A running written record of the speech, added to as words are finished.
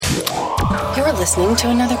You're listening to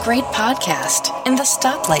another great podcast in the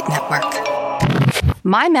Stoplight Network.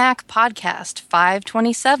 My Mac Podcast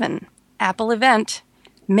 527, Apple event,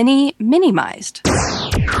 minimized.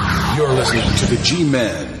 You're listening to the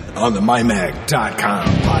G-Men on the MyMac.com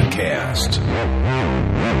podcast.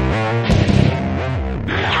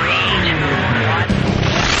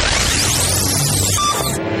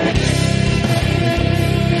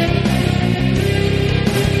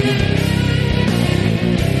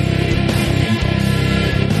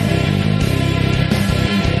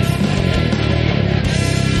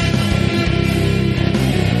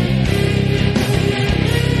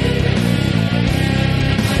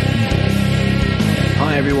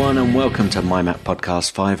 Everyone, and welcome to My Mac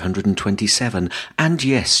Podcast 527. And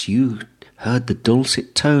yes, you heard the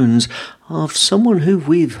dulcet tones of someone who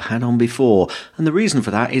we've had on before, and the reason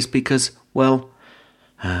for that is because, well,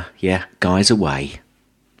 Guy's away.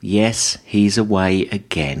 Yes, he's away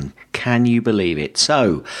again. Can you believe it?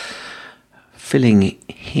 So, filling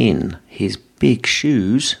in his big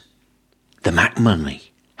shoes, the Mac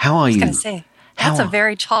Money. How are you? I was going to say. That's a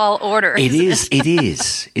very tall order. It is.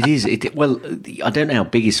 Well, I don't know how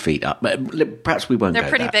big his feet are, but perhaps we won't go there.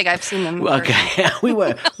 They're pretty big. I've seen them. Okay,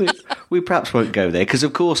 we perhaps won't go there because,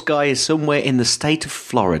 of course, Guy is somewhere in the state of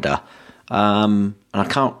Florida. And I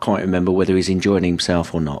can't quite remember whether he's enjoying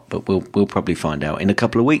himself or not, but we'll probably find out in a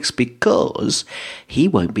couple of weeks because he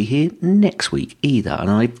won't be here next week either. And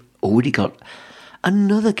I've already got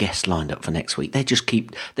another guest lined up for next week.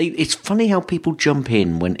 It's funny how people jump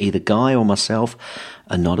in when either Guy or myself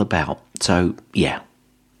are not about. So, yeah.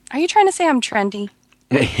 Are you trying to say I'm trendy?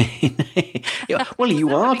 Well,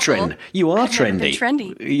 you are trendy. Cool. You are I've never trendy. been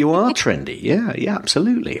trendy. You are trendy. Yeah,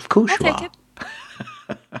 absolutely. Of course you are.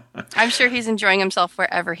 I'm sure he's enjoying himself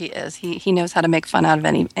wherever he is. He knows how to make fun out of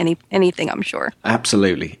anything, I'm sure.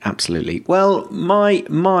 Absolutely. Well, my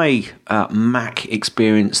Mac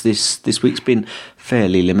experience this week's been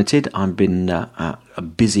fairly limited. I've been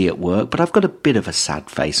busy at work, but I've got a bit of a sad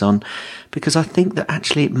face on because I think that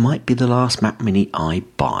actually it might be the last Mac Mini I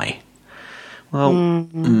buy. Well,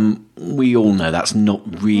 we all know that's not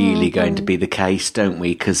really going to be the case, don't we?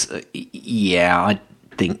 Because, I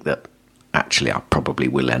think that actually I probably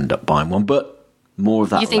will end up buying one, but more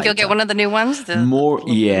of that. You think later. You'll get one of the new ones?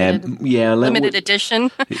 Limited edition.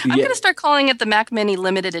 I'm going to start calling it the Mac Mini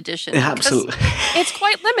Limited Edition. Absolutely. It's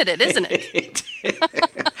quite limited, isn't it?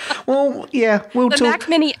 Well, yeah, the Mac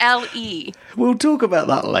Mini LE. We'll talk about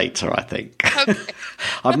that later, I think. Okay.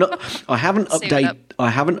 I haven't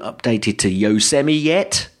updated to Yosemite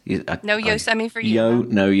yet. No Yosemite for you.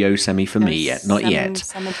 No Yosemite for me yet. Not yet.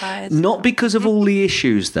 Semitized. Not because of all the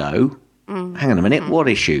issues, though. Hang on a minute. What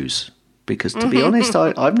issues? Because to be honest,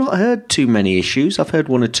 I've not heard too many issues. I've heard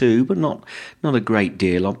one or two, but not a great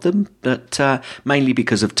deal of them. But mainly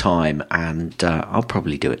because of time, and I'll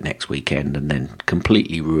probably do it next weekend and then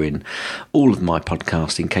completely ruin all of my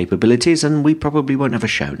podcasting capabilities, and we probably won't have a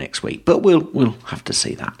show next week. But we'll have to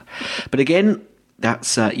see that. But again,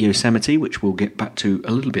 that's Yosemite, which we'll get back to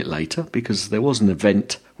a little bit later because there was an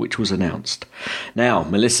event which was announced. Now,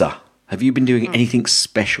 Melissa, have you been doing anything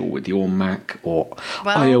special with your Mac or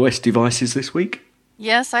iOS devices this week?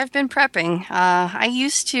 Yes, I've been prepping. I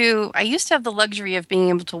used to have the luxury of being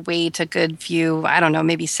able to wait a good few, I don't know,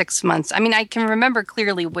 maybe 6 months. I mean, I can remember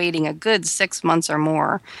clearly waiting a good 6 months or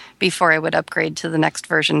more before I would upgrade to the next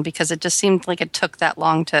version because it just seemed like it took that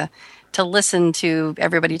long to listen to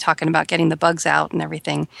everybody talking about getting the bugs out and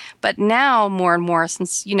everything. But now, more and more,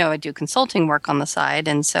 since, I do consulting work on the side,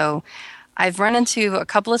 and so I've run into a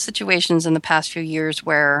couple of situations in the past few years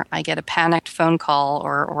where I get a panicked phone call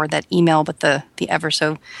or that email with the ever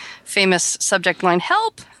so famous subject line,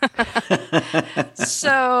 help!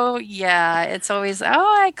 So, yeah, it's always,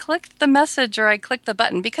 I clicked the message or I clicked the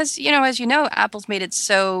button because, as you know, Apple's made it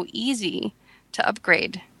so easy to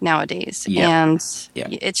upgrade nowadays. Yep. And Yep.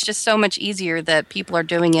 It's just so much easier that people are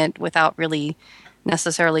doing it without really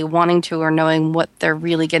necessarily wanting to or knowing what they're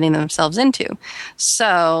really getting themselves into.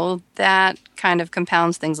 So that kind of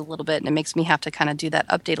compounds things a little bit, and it makes me have to kind of do that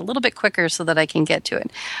update a little bit quicker so that I can get to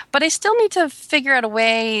it. But I still need to figure out a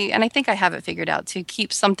way, and I think I have it figured out, to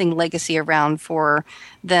keep something legacy around for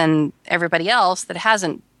then everybody else that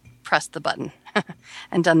hasn't pressed the button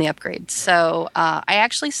and done the upgrade. So I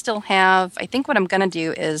actually still have, I think what I'm going to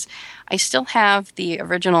do is I still have the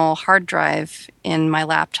original hard drive in my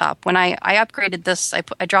laptop. When I upgraded this,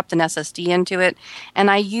 I dropped an SSD into it, and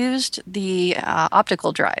I used the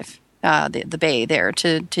optical drive, the bay there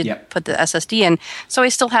to put the SSD in. So I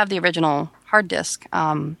still have the original hard disk.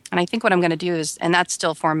 And I think what I'm going to do is, and that's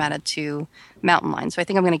still formatted to Mountain Lion. So I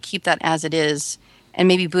think I'm going to keep that as it is and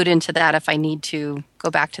maybe boot into that if I need to go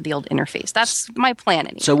back to the old interface. That's my plan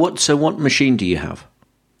anyway. So what machine do you have?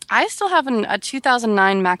 I still have a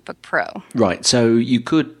 2009 MacBook Pro. Right. So you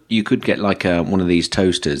could get like one of these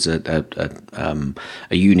toasters, a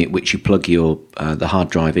unit which you plug your the hard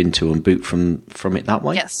drive into and boot from it that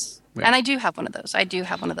way. Yes. Yeah. And I do have one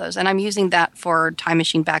of those. And I'm using that for Time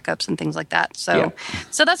Machine backups and things like that. So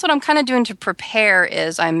so that's what I'm kind of doing to prepare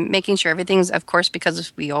is I'm making sure everything's, of course,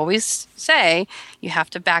 because we always say you have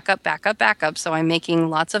to back up. So I'm making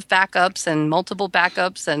lots of backups and multiple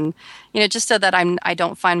backups and, just so that I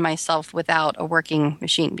don't find myself without a working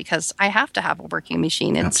machine because I have to have a working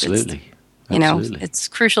machine. Absolutely. It's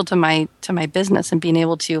crucial to my business and being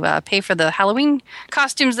able to pay for the Halloween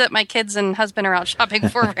costumes that my kids and husband are out shopping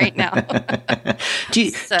for right now. Do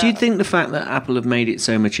you think the fact that Apple have made it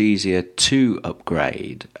so much easier to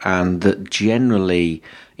upgrade and that generally,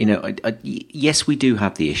 yes, we do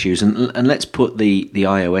have the issues, and let's put the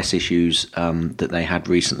iOS issues that they had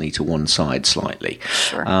recently to one side slightly.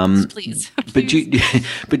 Sure, please. But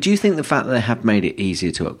do you think the fact that they have made it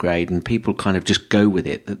easier to upgrade and people kind of just go with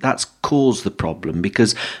it, that's caused the problem?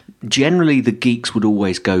 Because generally the geeks would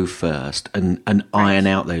always go first and iron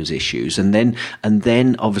out those issues, and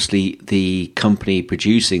then obviously the company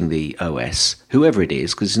producing the OS, whoever it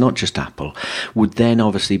is, because it's not just Apple, would then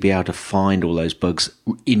obviously be able to find all those bugs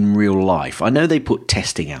in real life. I know they put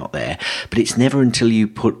testing out there, but it's never until you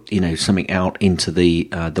put something out into the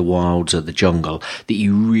wilds or the jungle that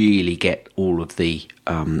you really get all of the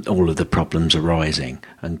problems arising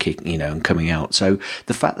and and coming out. So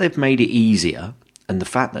the fact they've made it easier and the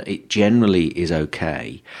fact that it generally is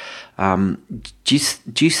okay, do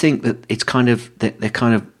you think that it's kind of they're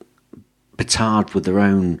kind of petard with their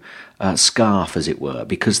own scarf, as it were,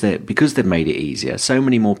 because they've made it easier? So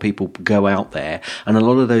many more people go out there, and a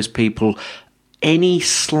lot of those people, any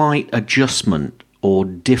slight adjustment or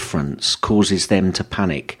difference causes them to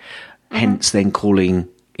panic. Hence, then calling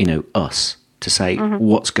us to say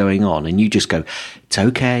what's going on, and you just go, "It's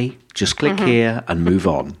okay, just click here and move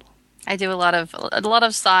on." I do a lot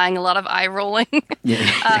of sighing, a lot of eye rolling.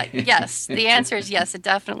 Yes, the answer is yes. It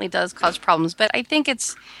definitely does cause problems, but I think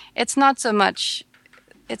it's not so much.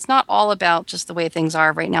 It's not all about just the way things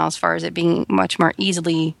are right now, as far as it being much more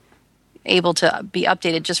easily able to be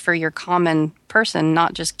updated just for your common person,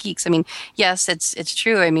 not just geeks. I mean, yes, it's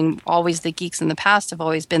true. I mean, always the geeks in the past have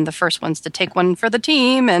always been the first ones to take one for the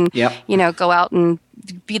team and go out and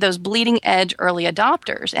be those bleeding edge early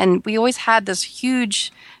adopters. And we always had this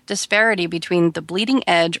huge disparity between the bleeding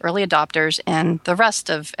edge early adopters and the rest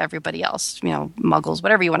of everybody else, muggles,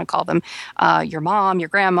 whatever you want to call them, your mom, your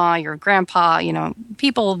grandma, your grandpa,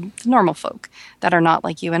 people, normal folk that are not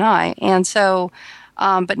like you and I. And so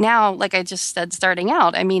but now, like I just said, starting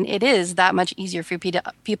out, I mean, it is that much easier for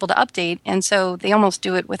people to update. And so they almost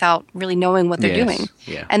do it without really knowing what they're doing.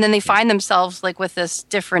 Yeah. And then they find themselves like with this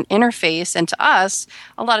different interface. And to us,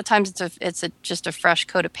 a lot of times it's just a fresh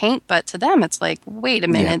coat of paint. But to them, it's like, wait a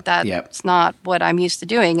minute, that's not what I'm used to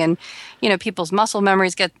doing. And, people's muscle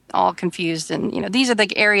memories get all confused. And, these are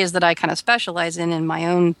the areas that I kind of specialize in my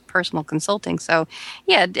own personal consulting. So,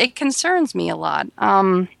 yeah, it concerns me a lot.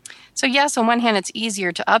 So yes, on one hand, it's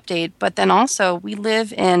easier to update, but then also we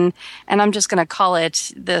live in, and I'm just going to call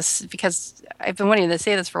it this because I've been wanting to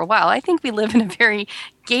say this for a while, I think we live in a very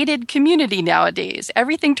gated community nowadays.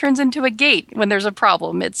 Everything turns into a gate when there's a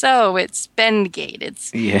problem. It's spend gate.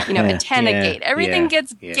 It's, antenna gate. Everything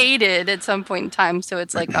gets gated at some point in time. So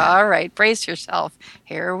it's like, all right, brace yourself.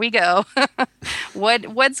 Here we go.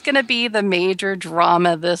 What's going to be the major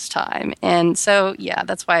drama this time? And so,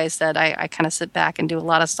 that's why I said I kind of sit back and do a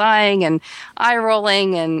lot of sighing and eye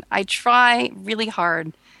rolling. And I try really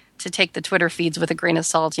hard to take the Twitter feeds with a grain of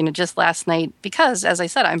salt, just last night, because as I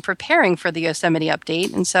said, I'm preparing for the Yosemite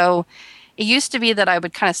update. And so it used to be that I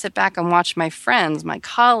would kind of sit back and watch my friends, my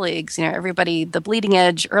colleagues, everybody, the bleeding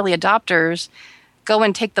edge early adopters, go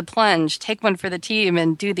and take the plunge, take one for the team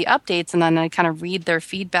and do the updates. And then I kind of read their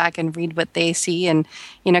feedback and read what they see and,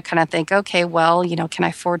 kind of think, okay, well, can I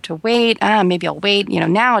afford to wait? Maybe I'll wait.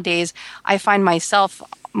 Nowadays I find myself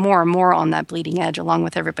more and more on that bleeding edge along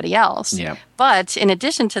with everybody else. Yeah. But in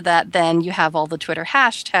addition to that, then you have all the Twitter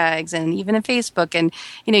hashtags and even in Facebook. And,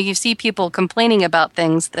 you see people complaining about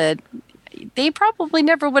things that they probably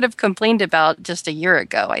never would have complained about just a year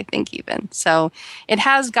ago, I think even. So it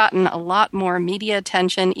has gotten a lot more media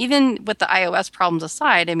attention, even with the iOS problems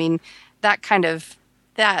aside. I mean,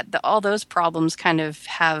 all those problems kind of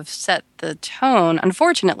have set the tone,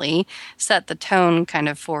 unfortunately, set the tone kind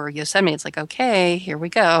of for Yosemite. It's like, okay, here we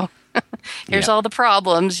go. Here's all the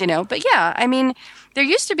problems, But yeah, I mean, there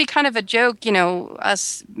used to be kind of a joke,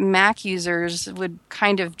 us Mac users would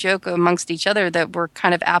kind of joke amongst each other that we're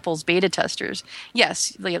kind of Apple's beta testers.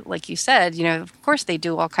 Yes, like you said, of course they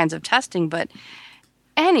do all kinds of testing, but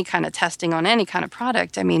any kind of testing on any kind of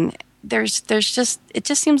product, I mean, it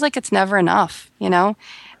just seems like it's never enough,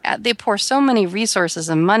 They pour so many resources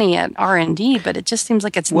and money at R&D, but it just seems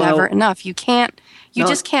like it's never enough. You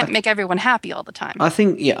just can't make everyone happy all the time. I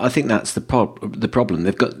think that's the problem.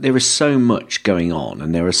 There is so much going on,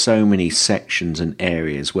 and there are so many sections and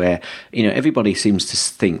areas where everybody seems to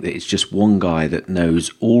think that it's just one guy that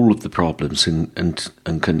knows all of the problems and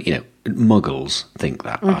can muggles think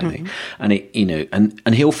that, I think, and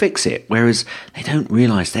and he'll fix it. Whereas they don't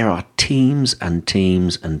realise there are teams and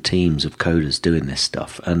teams and teams of coders doing this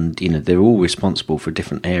stuff, and they're all responsible for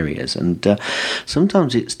different areas, and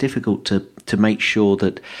sometimes it's difficult to make sure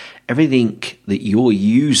that everything that you're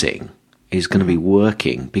using is going to be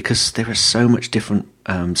working, because there are so many different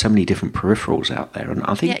peripherals out there, and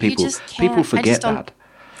I think people forget that.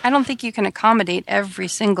 I don't think you can accommodate every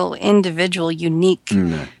single individual unique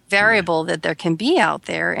variable that there can be out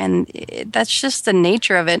there. And that's just the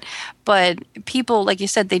nature of it. But people, like you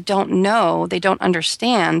said, they don't know, they don't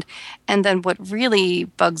understand. And then what really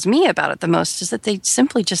bugs me about it the most is that they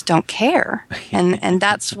simply just don't care. And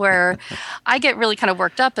that's where I get really kind of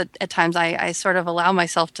worked up at times. I sort of allow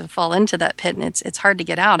myself to fall into that pit, and it's hard to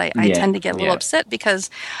get out. I tend to get a little upset because,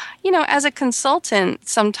 as a consultant,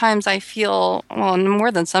 sometimes I feel, well,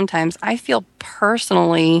 more than sometimes, I feel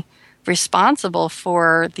personally responsible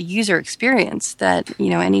for the user experience that,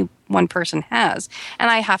 any one person has. And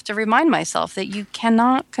I have to remind myself that you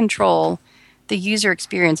cannot control the user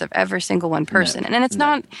experience of every single one person. And it's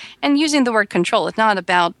not, and using the word control, it's not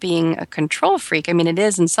about being a control freak. I mean, it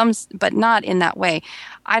is in some, but not in that way.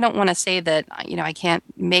 I don't want to say that, I can't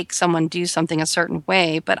make someone do something a certain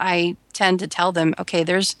way, but I tend to tell them, okay,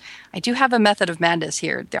 I do have a method of madness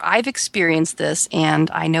here. I've experienced this, and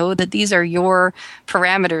I know that these are your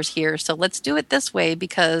parameters here. So let's do it this way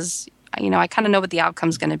because, I kind of know what the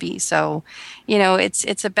outcome's going to be. So,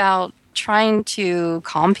 it's about trying to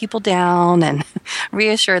calm people down and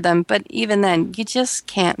reassure them. But even then, you just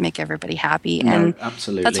can't make everybody happy. And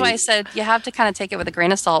absolutely. That's why I said you have to kind of take it with a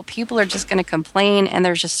grain of salt. People are just going to complain, and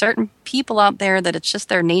there's just certain people out there that it's just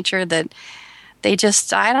their nature that they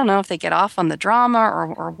just, I don't know if they get off on the drama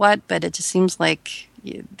or what, but it just seems like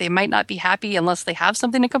they might not be happy unless they have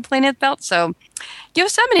something to complain about. So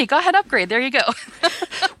Yosemite, go ahead, upgrade. There you go.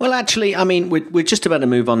 Well, actually, I mean, we're just about to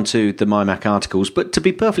move on to the MyMac articles, but to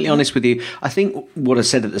be perfectly honest with you, I think what I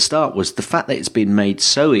said at the start was the fact that it's been made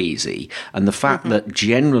so easy, and the fact that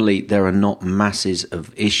generally there are not masses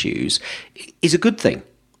of issues is a good thing.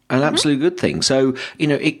 An absolute good thing. So,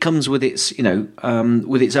 it comes with its,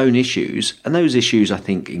 with its own issues. And those issues, I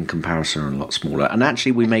think, in comparison, are a lot smaller. And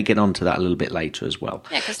actually, we may get onto that a little bit later as well.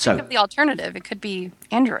 Yeah, because think of the alternative. It could be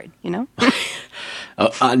Android,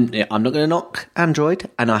 I'm not going to knock Android,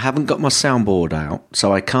 and I haven't got my soundboard out.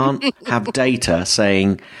 So I can't have data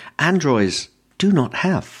saying, Androids do not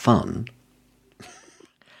have fun.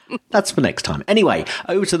 That's for next time. Anyway,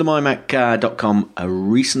 over to the mymac.com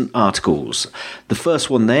recent articles. The first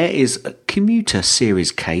one there is a commuter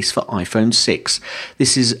series case for iPhone 6.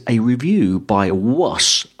 This is a review by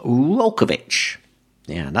Was Rolkovich.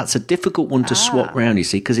 Yeah, that's a difficult one to swap round, you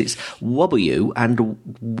see, because it's W and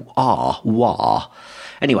R, WA.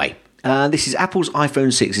 Anyway, this is Apple's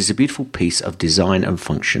iPhone 6. It's a beautiful piece of design and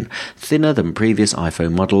function, thinner than previous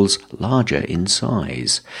iPhone models, larger in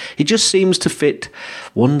size. It just seems to fit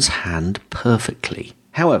one's hand perfectly.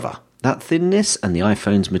 However, that thinness and the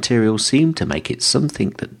iPhone's material seem to make it something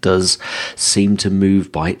that does seem to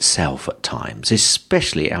move by itself at times,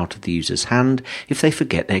 especially out of the user's hand if they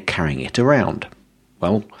forget they're carrying it around.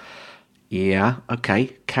 Well, yeah,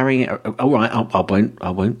 okay, carrying it. All right, I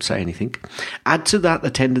won't say anything. Add to that the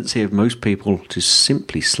tendency of most people to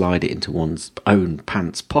simply slide it into one's own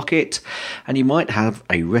pants pocket, and you might have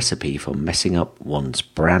a recipe for messing up one's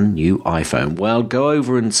brand new iPhone. Well, go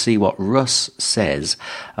over and see what Russ says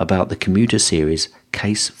about the commuter series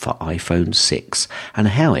case for iPhone 6 and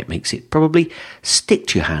how it makes it probably stick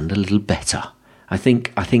to your hand a little better. I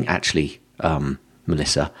think actually,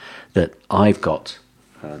 Melissa, that I've got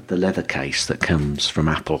the leather case that comes from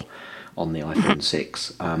Apple on the iPhone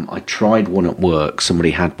 6. I tried one at work.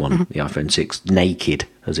 Somebody had one, the iPhone 6, naked,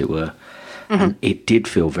 as it were. And it did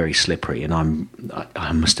feel very slippery. And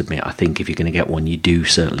I must admit, I think if you're going to get one, you do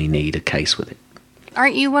certainly need a case with it.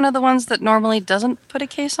 Aren't you one of the ones that normally doesn't put a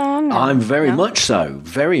case on? I'm very much so.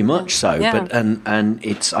 Yeah. But and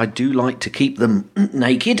it's I do like to keep them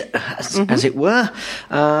naked, as it were,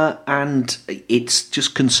 and it's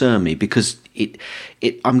just concerned me because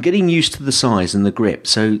I'm getting used to the size and the grip,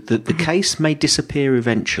 so the case may disappear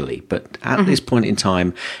eventually. But at this point in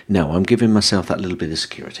time, no, I'm giving myself that little bit of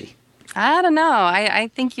security. I don't know.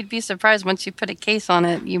 I think you'd be surprised once you put a case on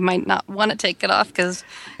it. You might not want to take it off because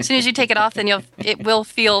as soon as you take it off, then it will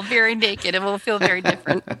feel very naked. It will feel very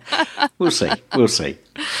different. We'll see.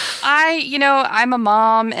 I'm a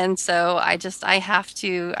mom, and so I just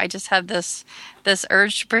have this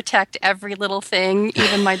urge to protect every little thing,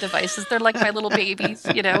 even my devices. They're like my little babies,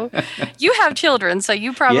 You have children, so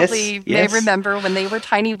you probably may remember when they were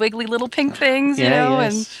tiny, wiggly little pink things,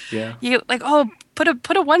 and you like, put a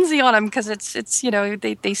onesie on them because it's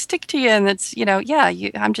they stick to you, and it's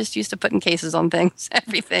I'm just used to putting cases on things,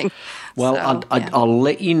 everything. Well, so, I'll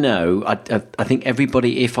let you know. I think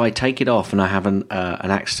everybody, if I take it off and I have an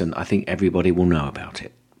accident, I think everybody will know about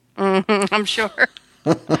it. I'm sure.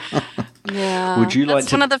 Yeah. Would you like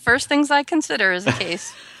That's one of the first things I consider as a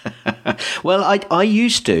case. Well, I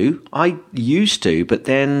used to, but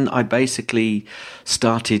then I basically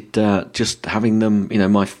started just having them.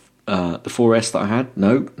 My the 4S that I had,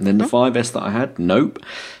 nope. And then the 5S that I had, nope.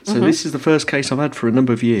 So this is the first case I've had for a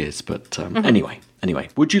number of years. But anyway,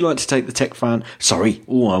 would you like to take the Tech Fan? Sorry,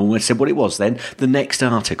 I almost said what it was then. The next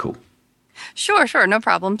article. Sure, no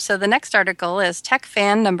problem. So the next article is Tech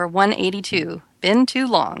Fan number 182. Been too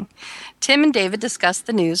long. Tim and David discussed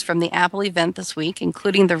the news from the Apple event this week,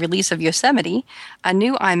 including the release of Yosemite, a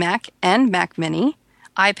new iMac and Mac Mini,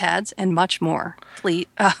 iPads, and much more.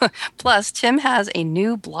 Plus, Tim has a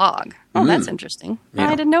new blog. Oh, that's interesting. Yeah.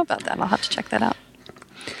 I didn't know about that. I'll have to check that out.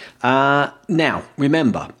 Now,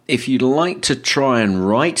 remember, if you'd like to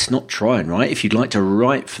if you'd like to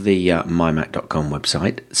write for the mymac.com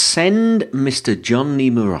website, send Mr. John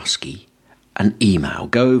Nemorowski an email.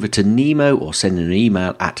 Go over to Nemo or send an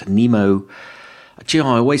email at Nemo. I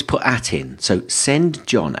always put at in. So send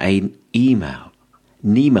John an email,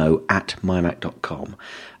 nemo@mymac.com.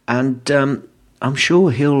 And I'm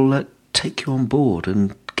sure he'll take you on board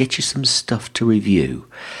and get you some stuff to review.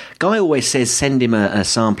 Guy always says send him a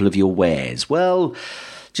sample of your wares. Well,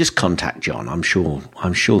 just contact John. I'm sure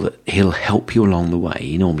that he'll help you along the way.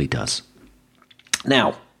 He normally does.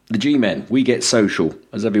 Now, the G-Men, we get social,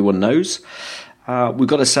 as everyone knows. We've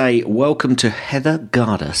got to say welcome to Heather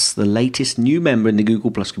Gardas, the latest new member in the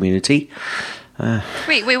Google Plus community.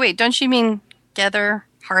 Wait. Don't you mean Heather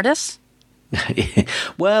Hardis?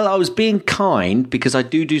 Well, I was being kind because I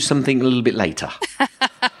do something a little bit later.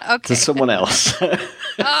 Okay. To someone else.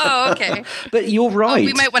 Oh, okay. But you're right.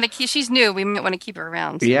 We might want to keep. She's new. We might want to keep her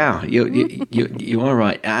around. So. Yeah, you are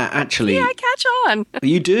right. Actually, yeah, I catch on.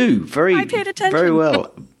 You do I paid attention. Very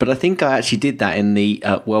well. But I think I actually did that in the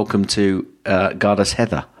welcome to Gardas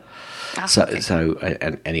Heather.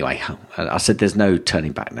 Okay. Anyway, I said there's no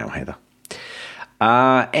turning back now, Heather.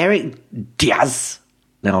 Eric Diaz.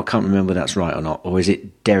 Now I can't remember if that's right or not, or is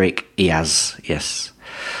it Derek Iaz? Yes.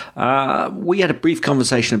 We had a brief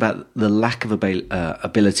conversation about the lack of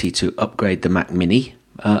ability to upgrade the Mac Mini.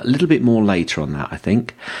 A little bit more later on that, I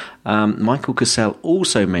think. Michael Cassell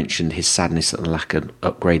also mentioned his sadness at the lack of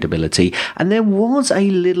upgradability. And there was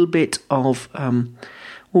a little bit of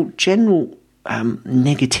general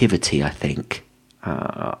negativity, I think,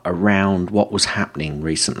 around what was happening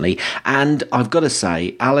recently. And I've got to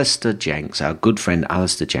say, Alistair Jenks, our good friend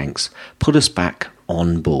Alistair Jenks, put us back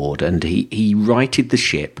on board, and he righted the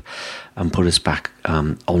ship and put us back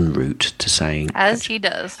en route to saying, as he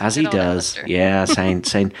does, yeah,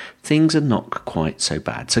 saying things are not quite so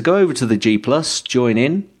bad. So go over to the G Plus, join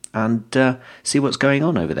in, and see what's going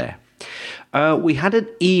on over there. We had an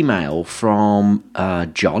email from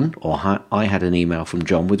John, or I had an email from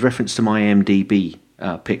John with reference to my IMDb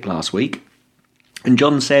pick last week. And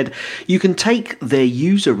John said, you can take their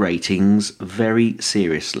user ratings very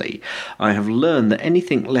seriously. I have learned that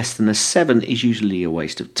anything less than a 7 is usually a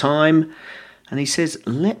waste of time. And he says,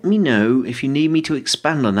 let me know if you need me to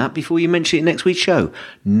expand on that before you mention it in next week's show.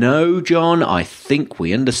 No, John, I think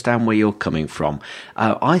we understand where you're coming from.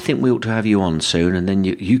 I think we ought to have you on soon, and then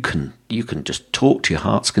you can just talk to your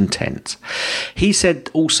heart's content. He said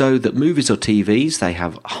also that movies or TVs, they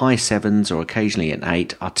have high 7s or occasionally an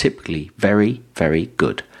 8, are typically very, very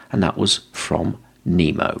good. And that was from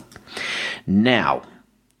Nemo. Now,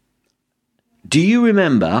 do you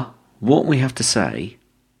remember what we have to say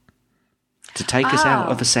to take us out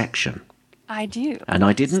of a section? I do. And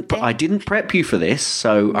I didn't prep you for this,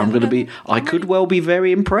 so I could well be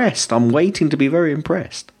very impressed. I'm waiting to be very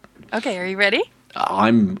impressed. Okay, are you ready?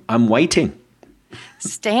 I'm waiting.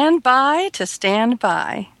 Stand by to stand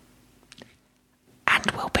by.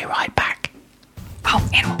 And we'll be right back. Oh,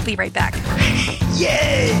 and we'll be right back.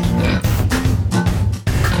 Yeah!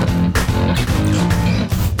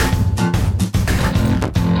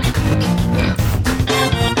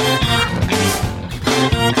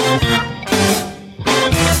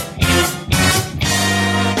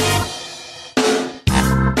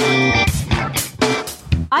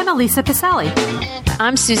 I'm Elisa Pisali.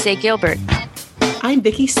 I'm Suzette Gilbert. I'm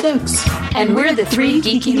Vicki Stokes. And we're the Three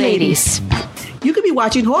Geeky Ladies. You could be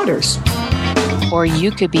watching Hoarders. Or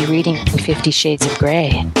you could be reading 50 Shades of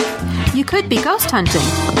Grey. You could be ghost hunting.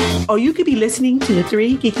 Or you could be listening to the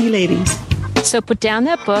Three Geeky Ladies. So put down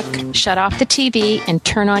that book, shut off the TV, and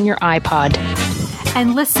turn on your iPod.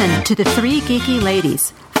 And listen to the Three Geeky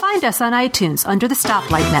Ladies. Find us on iTunes under the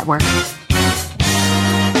Stoplight Network.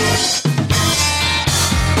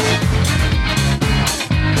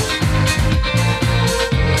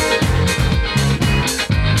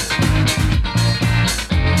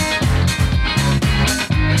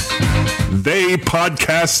 They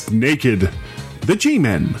podcast naked. The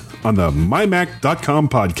G-Men on the MyMac.com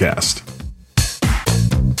podcast.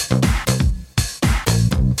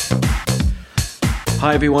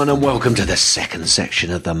 Hi everyone and welcome to the second section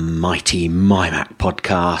of the mighty MyMac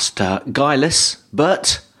podcast. Guileless,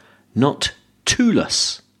 but not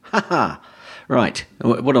tooless. Haha. Right,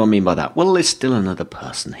 what do I mean by that? Well, there's still another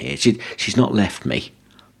person here. She's not left me.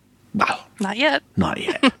 Well, not yet. Not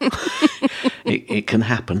yet. It can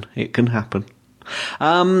happen. It can happen.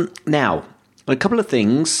 Now, a couple of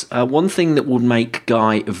things. One thing that would make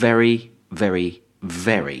Guy very, very,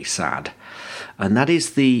 very sad, and that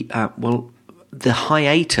is the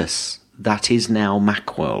hiatus that is now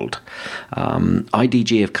Macworld.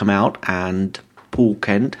 IDG have come out and Paul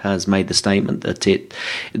Kent has made the statement that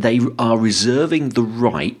they are reserving the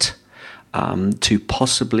right to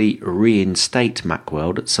possibly reinstate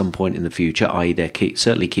Macworld at some point in the future, i.e. they're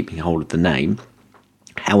certainly keeping hold of the name.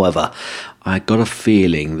 However, I got a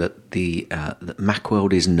feeling that that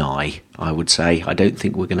Macworld is nigh, I would say. I don't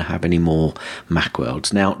think we're going to have any more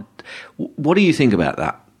Macworlds. Now, what do you think about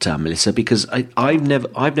that, Melissa? Because I've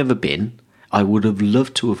never been. I would have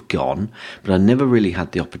loved to have gone, but I never really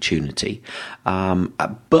had the opportunity.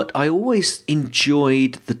 But I always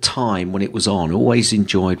enjoyed the time when it was on. Always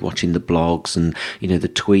enjoyed watching the blogs and the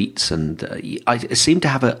tweets, and I seemed to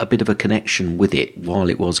have a bit of a connection with it while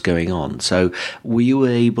it was going on. So, were you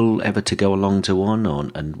able ever to go along to one,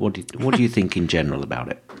 and what do you think in general about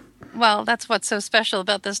it? Well, that's what's so special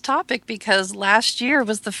about this topic, because last year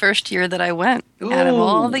was the first year that I went. Ooh. Out of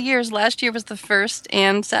all the years, last year was the first,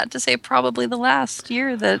 and sad to say, probably the last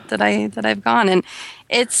year that I've gone. And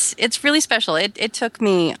it's really special. It took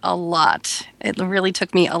me a lot. It really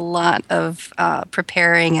took me a lot of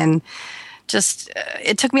preparing, and just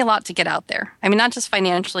it took me a lot to get out there. I mean, not just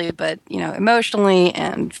financially, but emotionally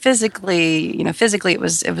and physically. Physically, it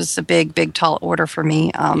was a big tall order for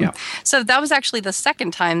me. So that was actually the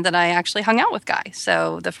second time that I actually hung out with Guy.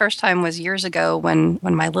 So the first time was years ago when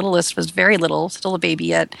my littlest was very little, still a baby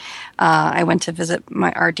yet. I went to visit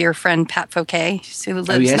our dear friend Pat Fouquet, who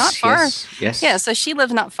lives not far. Yes. Yeah, so she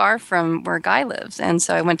lives not far from where Guy lives, and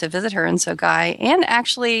so I went to visit her. And so Guy and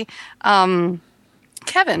actually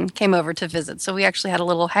Kevin came over to visit. So we actually had a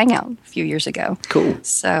little hangout a few years ago. Cool.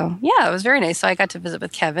 So, yeah, it was very nice. So I got to visit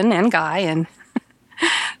with Kevin and Guy. And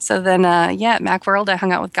so then, at Macworld, I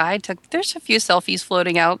hung out with Guy. There's a few selfies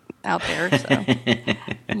floating out there. So,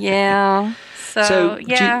 yeah. So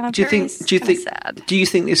yeah, do you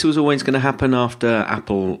think this was always going to happen after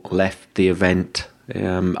Apple left the event?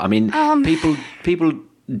 People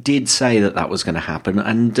did say that was going to happen,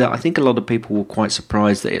 and I think a lot of people were quite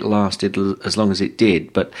surprised that it lasted as long as it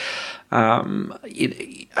did. But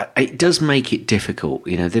it does make it difficult.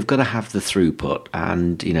 They've got to have the throughput,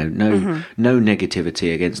 and no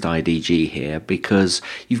negativity against IDG here, because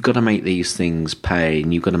you've got to make these things pay,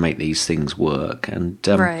 and you've got to make these things work. And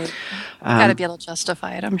right. Got to be able to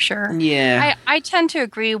justify it, I'm sure. Yeah. I tend to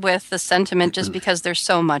agree with the sentiment just because there's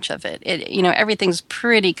so much of it. Everything's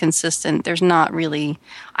pretty consistent. There's not really,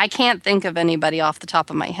 I can't think of anybody off the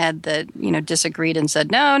top of my head that, disagreed and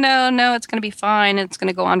said, no, it's going to be fine. It's going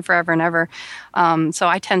to go on forever and ever. So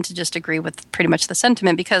I tend to just agree with pretty much the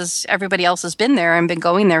sentiment, because everybody else has been there and been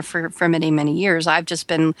going there for many, many years. I've just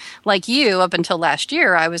been like you up until last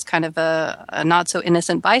year. I was kind of a not so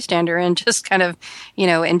innocent bystander and just kind of,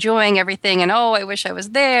 enjoying everything. And I wish I was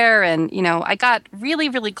there. And, I got really,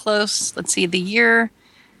 really close. Let's see, the year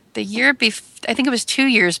before, I think it was 2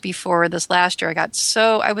 years before this last year,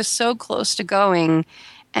 I was so close to going.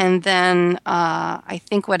 And then I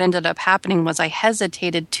think what ended up happening was I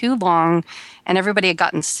hesitated too long, and everybody had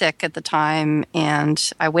gotten sick at the time,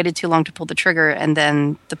 and I waited too long to pull the trigger, and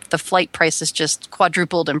then the flight prices just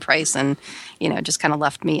quadrupled in price, and just kind of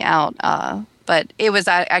left me out. But it was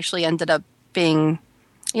actually ended up being,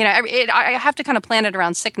 I have to kind of plan it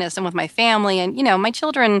around sickness and with my family, and my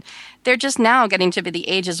children, they're just now getting to be the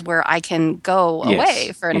ages where I can go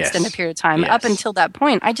away for an extended period of time. Up until that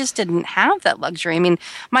point, I just didn't have that luxury. I mean,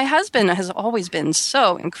 my husband has always been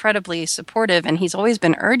so incredibly supportive, and he's always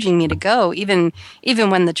been urging me to go, even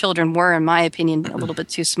when the children were, in my opinion, a little bit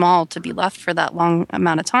too small to be left for that long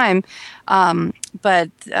amount of time. So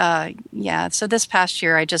this past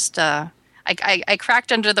year, I just I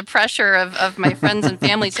cracked under the pressure of my friends and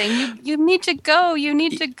family saying, you need to go, you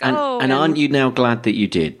need to go. And aren't you now glad that you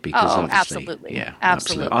did? Because absolutely. Yeah,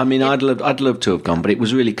 absolutely. I mean, I'd love to have gone, but it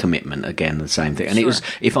was really commitment, again, the same thing. And it was,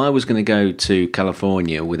 if I was going to go to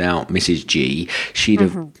California without Mrs. G, she'd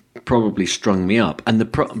have probably strung me up. And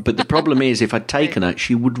but the problem is, if I'd taken her,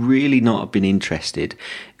 she would really not have been interested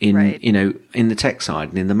in in the tech side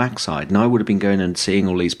and in the Mac side, and I would have been going and seeing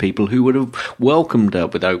all these people who would have welcomed her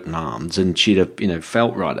with open arms, and she'd have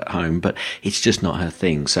felt right at home. But it's just not her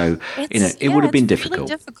thing. So it would have been difficult.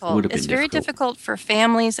 Really difficult. It's very difficult for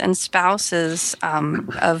families and spouses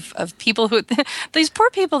of people who these poor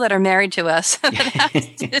people that are married to us that have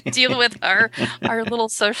to deal with our little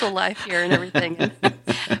social life here and everything.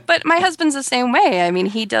 But my husband's the same way. I mean,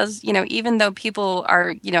 he does, even though people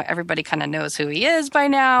are, everybody kind of knows who he is by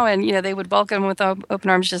now, and, they would welcome him with open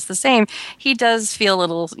arms just the same. He does feel a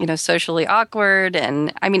little, socially awkward.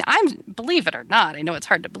 And I mean, believe it or not, I know it's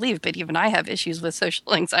hard to believe, but even I have issues with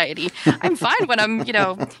social anxiety. I'm fine when I'm,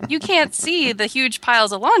 you can't see the huge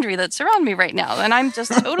piles of laundry that surround me right now. And I'm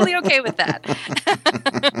just totally okay with that.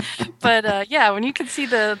 But when you can see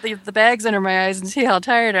the bags under my eyes and see how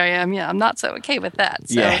tired I am, I'm not so okay with that.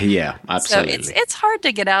 So, yeah, absolutely. So it's hard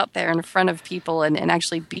to get out there in front of people and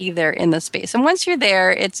actually be there in the space. And once you're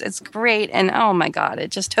there, it's great. And oh my God,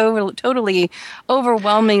 it just totally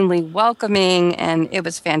overwhelmingly welcoming, and it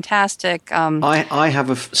was fantastic. I have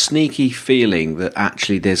a sneaky feeling that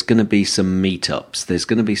actually there's going to be some meetups. There's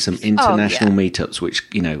going to be some international meetups, which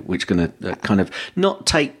going to kind of not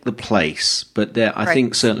take the place, but I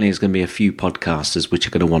think certainly there's going to be a few podcasters which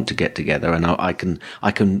are going to want to get together, and I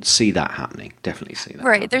can see that happening. Definitely see that.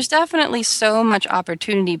 Right. There's definitely so much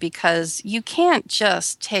opportunity, because you can't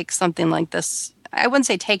just take something like this. I wouldn't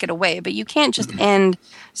say take it away, but you can't just end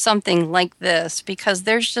something like this, because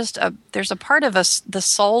there's a part of us, the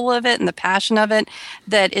soul of it and the passion of it,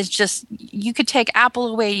 that is just, you could take Apple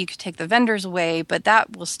away, you could take the vendors away, but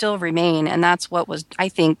that will still remain. And that's what was, I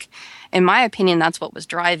think, in my opinion, that's what was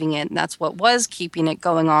driving it. And that's what was keeping it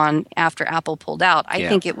going on after Apple pulled out. I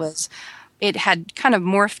think it had kind of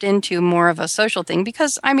morphed into more of a social thing,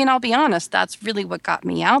 because, I mean, I'll be honest, that's really what got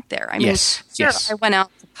me out there. I mean, I went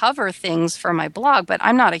out to cover things for my blog, but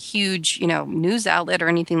I'm not a huge, news outlet or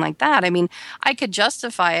anything like that. I mean, I could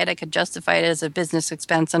justify it. I could justify it as a business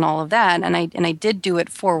expense and all of that. And I did do it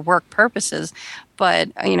for work purposes, but,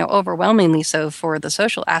 overwhelmingly so for the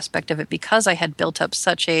social aspect of it, because I had built up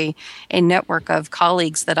such a network of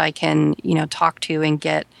colleagues that I can, talk to and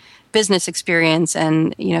get business experience,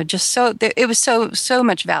 and just it was so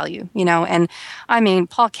much value, and I mean,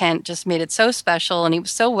 Paul Kent just made it so special, and he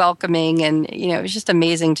was so welcoming, and it was just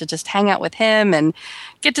amazing to just hang out with him and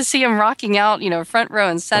get to see him rocking out, front row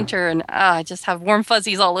and center, and I just have warm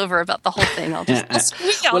fuzzies all over about the whole thing. I'll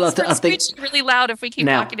screech really loud if we keep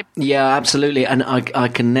talking. Yeah, absolutely, and I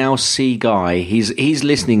can now see Guy. He's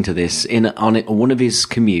listening to this on one of his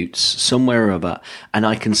commutes somewhere or other, and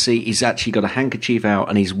I can see he's actually got a handkerchief out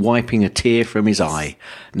and he's wiping a tear from his eye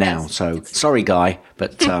now. So sorry, Guy,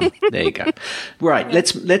 but there you go. Right,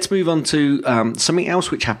 let's move on to something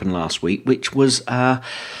else which happened last week, which was.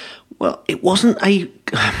 Well, it wasn't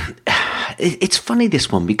it's funny,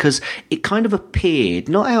 this one, because it kind of appeared,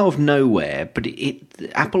 not out of nowhere, but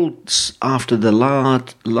Apple, after the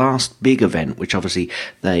last big event, which obviously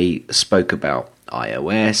they spoke about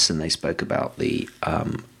iOS and they spoke about the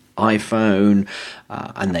iPhone,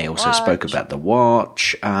 and they also spoke about the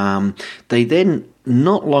watch. They then,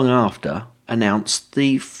 not long after, announced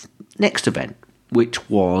the next event, which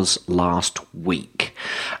was last week.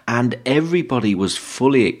 And everybody was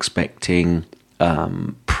fully expecting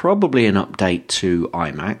probably an update to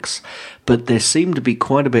iMacs, but there seemed to be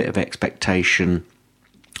quite a bit of expectation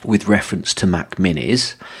with reference to Mac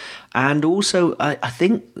Minis. And also, I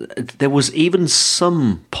think there was even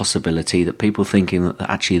some possibility that people thinking that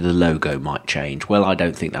actually the logo might change. Well, I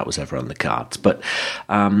don't think that was ever on the cards. But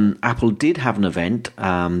Apple did have an event.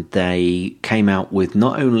 They came out with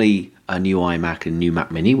not only a new iMac and new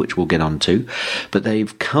Mac Mini, which we'll get onto, but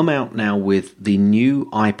they've come out now with the new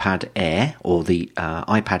iPad Air, or the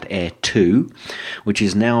iPad Air 2, which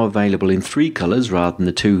is now available in 3 colours rather than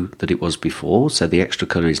the 2 that it was before. So the extra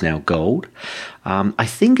colour is now gold. I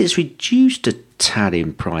think it's reduced a tad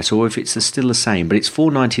in price, or if it's still the same, but it's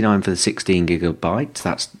 $4.99 for the 16 gigabytes.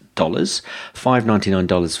 That's dollars,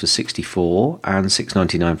 $5.99 for 64, and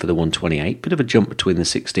 $6.99 for the 128. Bit of a jump between the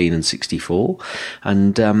 16 and 64,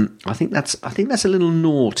 and I think that's a little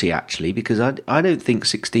naughty actually, because I don't think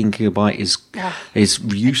 16 gigabyte is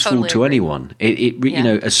useful totally to agree. anyone. You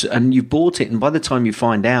know, and you bought it, and by the time you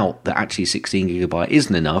find out that actually 16 gigabyte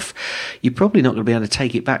isn't enough, you're probably not going to be able to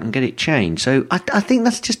take it back and get it changed. So I think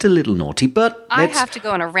that's just a little naughty. But I have to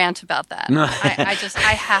go on a rant about that.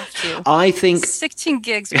 I have to. I think 16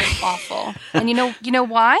 gigs was awful. And you know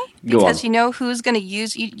why? Go on. Because you know who's going to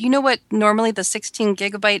use you know what normally the 16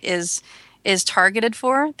 gigabyte is targeted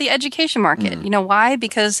for? The education market. You know why?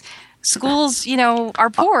 Because schools, are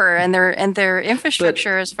poor and their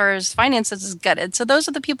infrastructure as far as finances is gutted. So those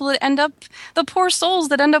are the people that end up, the poor souls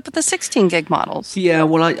that end up with the 16 gig models. Yeah,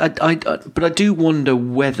 well, but I do wonder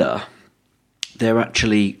whether they're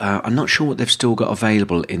actually. I'm not sure what they've still got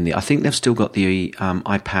available in the. I think they've still got the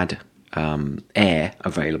iPad Air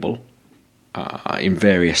available in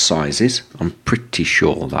various sizes. I'm pretty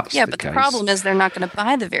sure that's Yeah, the but case. the problem is they're not going to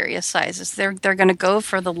buy the various sizes. They're going to go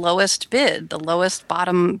for the lowest bid, the lowest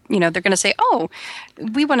bottom. They're going to say, "Oh,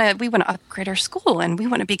 we want to upgrade our school and we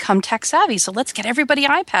want to become tech savvy. So let's get everybody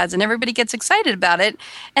iPads," and everybody gets excited about it.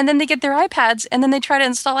 And then they get their iPads and then they try to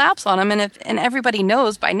install apps on them. And everybody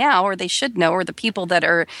knows by now, or they should know, or the people that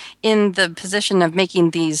are in the position of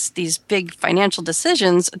making these big financial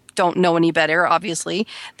decisions don't know any better. Obviously,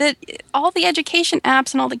 that all the education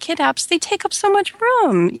apps and all the kid apps, they take up so much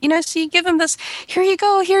room, so you give them this, here you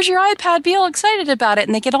go, here's your iPad, be all excited about it.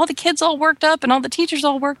 And they get all the kids all worked up and all the teachers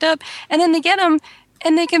all worked up. And then they get them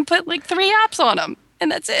and they can put like 3 apps on them.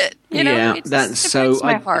 And that's it. Yeah, it breaks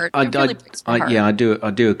my heart. It really breaks my heart. Yeah, I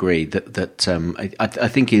do agree that I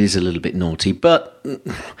think it is a little bit naughty, but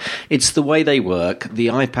it's the way they work. The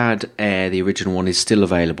iPad Air, the original one, is still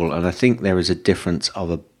available, and I think there is a difference of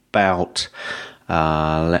about.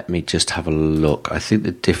 Let me just have a look. I think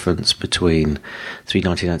the difference between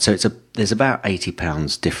 $3.99. So there's about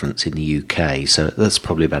 £80 difference in the UK. So that's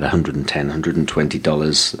probably about $110,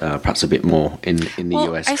 $120, perhaps a bit more in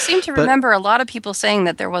the US. I seem to remember a lot of people saying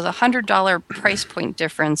that there was a $100 price point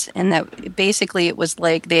difference, and that basically it was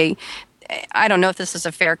like I don't know if this is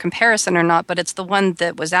a fair comparison or not, but it's the one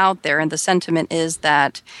that was out there, and the sentiment is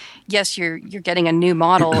that yes, you're getting a new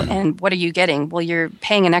model, and what are you getting? Well, you're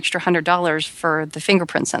paying an extra $100 for the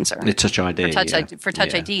fingerprint sensor, the Touch ID, for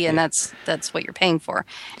Touch ID, and that's what you're paying for.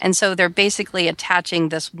 And so they're basically attaching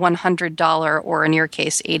this $100, or in your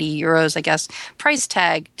case, €80, I guess, price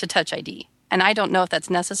tag to Touch ID. And I don't know if that's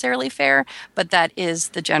necessarily fair, but that is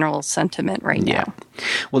the general sentiment right now.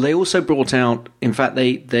 Well, they also brought out, in fact,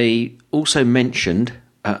 they also mentioned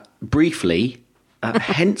briefly,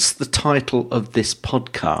 hence the title of this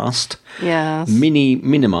podcast, yes,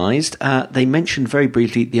 minimized. They mentioned very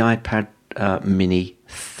briefly the iPad Mini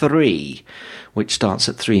 3, which starts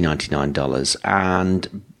at $399,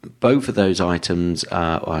 and both of those items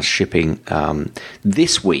are shipping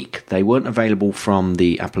this week. They weren't available from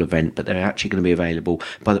the Apple event, but they're actually going to be available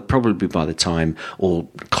probably by the time, or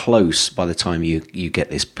close by the time you get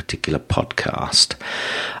this particular podcast.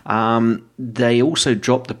 They also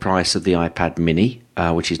dropped the price of the iPad Mini,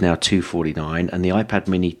 which is now $249, and the iPad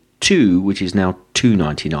Mini 2, which is now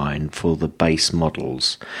 $299 for the base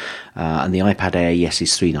models, and the iPad Air, yes,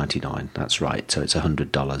 is $399. That's right. So it's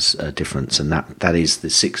 $100 difference, and that is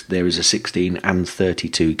there is a 16 and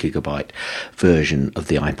 32 gigabyte version of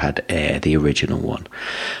the iPad Air, the original one.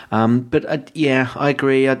 But I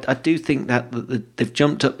agree. I do think that they've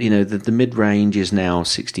jumped up. The mid range is now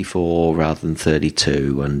 64 rather than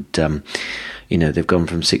 32, and they've gone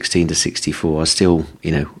from 16 to 64. I still,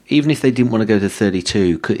 even if they didn't want to go to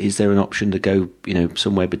 32, is there an option to go,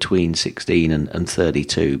 somewhere between 16 and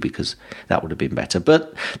 32? Because that would have been better.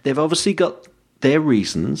 But they've obviously got their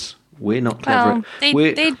reasons. We're not clever.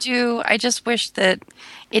 Well, they do. I just wish that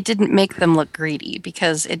it didn't make them look greedy,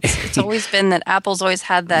 because it's always been that Apple's always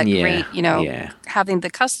had that great, having the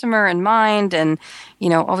customer in mind, and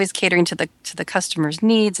always catering to the customer's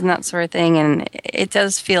needs and that sort of thing. And it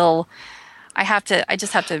does feel I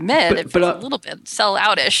just have to admit, it feels a little bit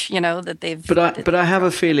sell-out-ish, that they've. But I have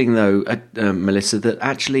a feeling, though, Melissa, that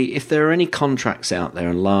actually, if there are any contracts out there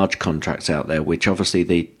and large contracts out there, which obviously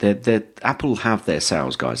the Apple have their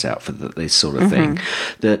sales guys out for this sort of thing,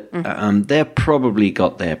 that they've probably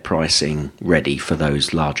got their pricing ready for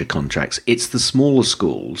those larger contracts. It's the smaller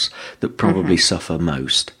schools that probably suffer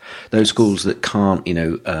most. Those schools that can't,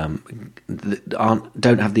 don't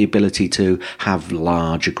have the ability to have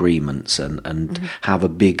large agreements and have a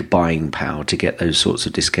big buying power to get those sorts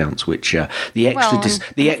of discounts. Which the extra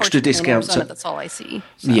discounts. That's all I see.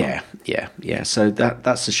 So. Yeah. So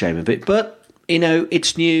that's the shame of it. But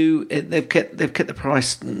it's new. They've kept the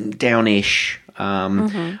price down-ish.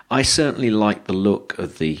 I certainly like the look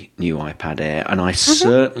of the new iPad Air, and I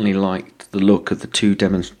certainly liked the look of the 2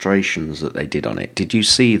 demonstrations that they did on it. Did you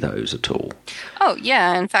see those at all? Oh,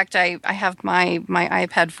 yeah. In fact, I have my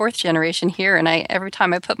iPad 4th generation here, and every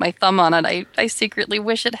time I put my thumb on it, I secretly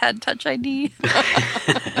wish it had Touch ID.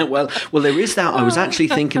 well, there is that. I was actually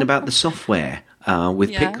thinking about the software. With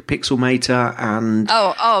Pixelmator and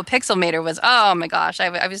Pixelmator was, oh my gosh,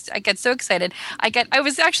 I get so excited. I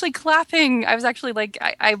was actually clapping. I was actually like,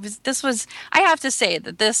 I have to say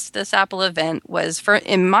that this Apple event was,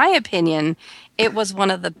 in my opinion, it was one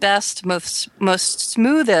of the best, most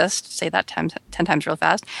smoothest, say that 10 times real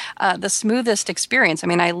fast, the smoothest experience. I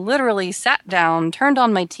mean, I literally sat down, turned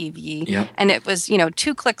on my TV, and it was,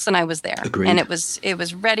 2 clicks and I was there. Agreed. And it was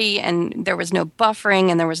ready, and there was no buffering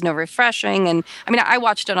and there was no refreshing. And I mean, I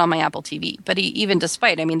watched it on my Apple TV, but even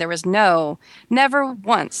despite, I mean, there was never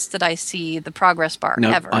once did I see the progress bar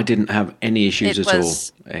ever. I didn't have any issues at all.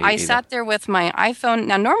 I sat there with my iPhone.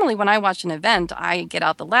 Now, normally when I watch an event, I get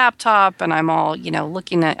out the laptop and I'm all,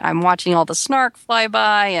 I'm watching all the snark fly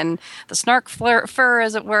by and the snark fur,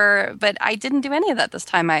 as it were. But I didn't do any of that this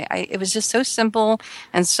time. It was just so simple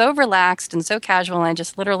and so relaxed and so casual. And I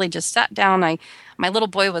just literally just sat down. My little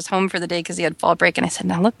boy was home for the day because he had fall break, and I said,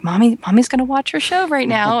 "Now look, mommy's going to watch her show right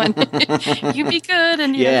now, and you be good."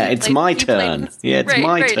 And it's my turn. It's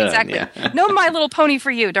my turn. Exactly. Yeah. No My Little Pony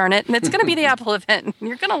for you, darn it! And it's going to be the Apple event.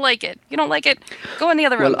 You're going to like it. You don't like it? Go in the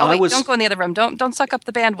other room. Don't go in the other room. Don't suck up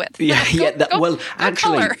the bandwidth.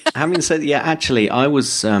 Having said, I was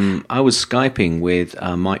Skyping with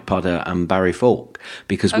Mike Potter and Barry Falk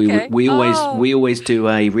because we always do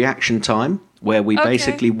a reaction time where we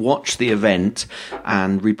basically watch the event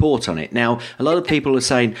and report on it. Now, a lot of people are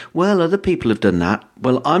saying, well, other people have done that.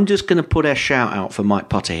 Well, I'm just going to put a shout out for Mike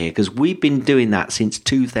Potter here because we've been doing that since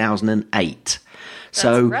 2008.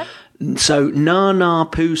 So nah,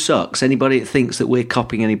 poo sucks. Anybody that thinks that we're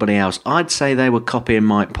copying anybody else, I'd say they were copying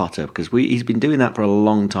Mike Potter because he's been doing that for a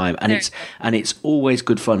long time, and it's always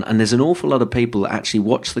good fun. And there's an awful lot of people that actually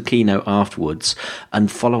watch the keynote afterwards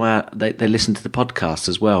and follow they listen to the podcast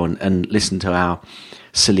as well and listen to our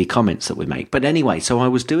silly comments that we make. But anyway, so I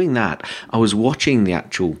was doing that. I was watching the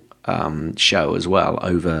actual show as well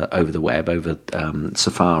over the web, over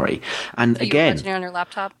Safari, and so again, you were watching it on your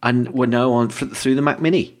laptop, and through the Mac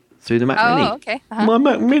Mini. Through the Mac Mini. Oh, okay. My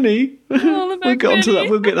Mac Mini. We'll get onto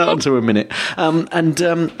that. We'll get that onto a minute.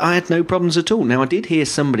 I had no problems at all. Now, I did hear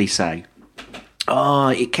somebody say,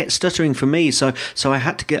 it kept stuttering for me, so I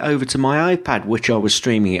had to get over to my iPad, which I was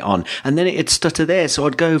streaming it on, and then it'd stutter there, so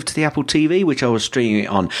I'd go over to the Apple TV, which I was streaming it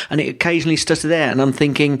on, and it occasionally stutter there, and I'm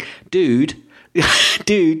thinking, dude,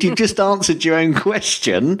 you just answered your own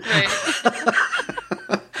question.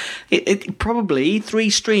 Right. It probably 3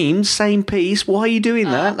 streams, same piece. Why are you doing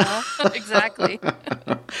that? Exactly.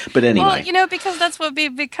 But anyway. Well, because that's what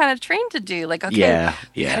we'd be kind of trained to do. Like, okay,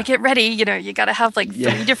 you got to get ready. You got to have 3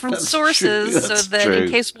 different sources so that in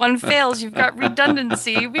case one fails, you've got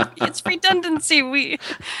redundancy. It's redundancy.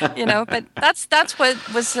 But that's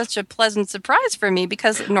what was such a pleasant surprise for me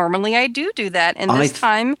because normally I do that. And this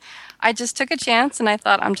time I just took a chance and I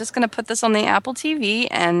thought I'm just going to put this on the Apple TV,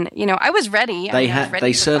 and I was ready.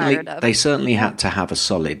 They certainly had to have a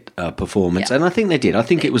solid performance, and I think they did. I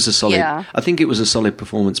think it was a solid. Yeah. I think it was a solid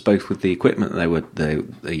performance both with the equipment they were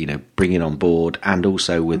bringing on board, and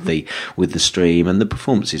also with the stream and the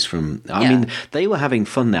performances from. I mean, they were having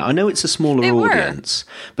fun there. I know it's a smaller audience,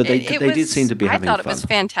 but they did seem to be having fun. I thought it was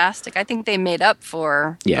fantastic. I think they made up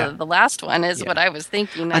for the last one. Is what I was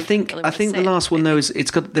thinking. I think the last one though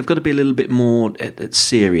they've got to be a little bit more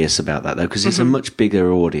serious about that though, because it's a much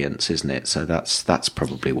bigger audience, isn't it? So that's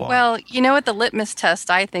probably why. Well, what the litmus test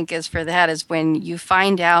I think is for that is when you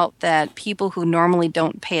find out that people who normally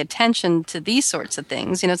don't pay attention to these sorts of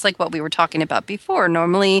things, it's like what we were talking about before.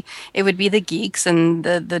 Normally, it would be the geeks and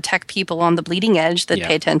the tech people on the bleeding edge that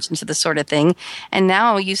pay attention to this sort of thing. And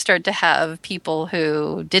now you start to have people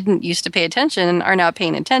who didn't used to pay attention and are now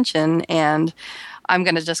paying attention. And I'm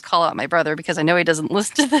going to just call out my brother because I know he doesn't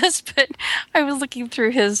listen to this, but I was looking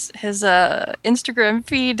through his Instagram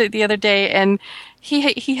feed the other day, and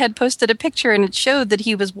he had posted a picture, and it showed that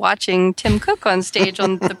he was watching Tim Cook on stage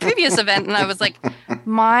on the previous event, and I was like,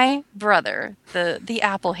 my brother, the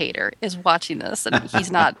Apple hater, is watching this, and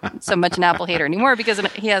he's not so much an Apple hater anymore because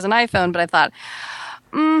he has an iPhone, but I thought,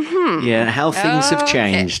 yeah, how things have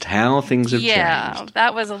changed. How things have changed. Yeah,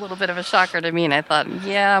 that was a little bit of a shocker to me. And I thought,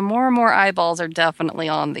 more and more eyeballs are definitely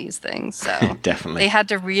on these things. So definitely, they had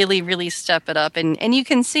to really, really step it up, and you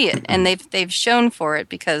can see it, and they've shown for it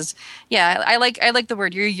because, I like the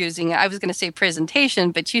word you're using. I was going to say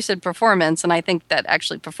presentation, but you said performance, and I think that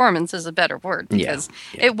actually performance is a better word because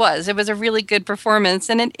it was a really good performance,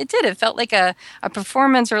 and it did. It felt like a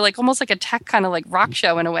performance or like almost like a tech kind of like rock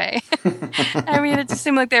show in a way. I mean, it just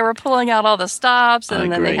seemed like they were pulling out all the stops,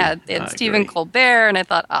 and then they had Stephen Colbert, and I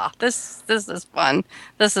thought, this is fun.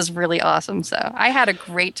 This is really awesome. So I had a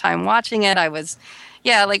great time watching it. I was,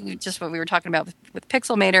 like just what we were talking about with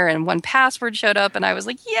Pixelmator, and 1Password showed up, and I was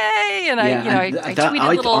like, yay! And I tweeted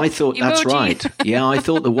a little I thought emoji. That's right. Yeah, I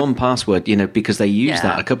thought the 1Password, because they used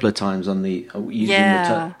that a couple of times on the using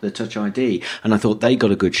the Touch ID, and I thought they got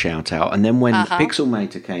a good shout out. And then when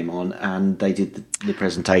Pixelmator came on and they did the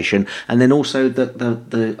presentation, and then also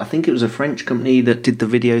the I think it was a French company that did the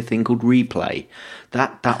video thing called Replay.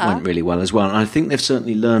 That went really well as well. And I think they've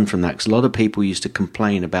certainly learned from that, because a lot of people used to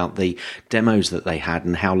complain about the demos that they had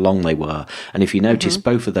and how long they were. And if you notice,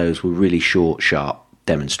 both of those were really short, sharp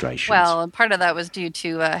demonstrations. Well, part of that was due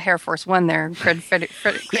to Air Force One there, Craig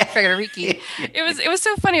Federighi. It was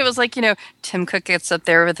so funny. It was like, Tim Cook gets up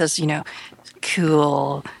there with this,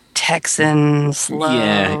 cool Texan slow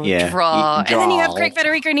draw. And then you have Craig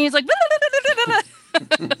Federighi, and he's like,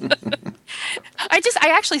 I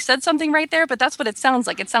actually said something right there, but that's what it sounds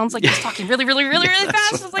like. It sounds like he's talking really, really, really, really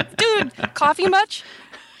fast. It's like, dude, coffee much?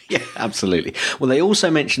 Yeah, absolutely. Well, they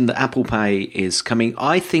also mentioned that Apple Pay is coming,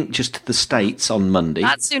 I think, just to the States on Monday.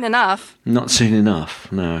 Not soon enough. Not soon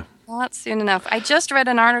enough, no. Not soon enough. I just read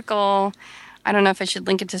an article, I don't know if I should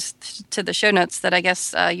link it to the show notes, that I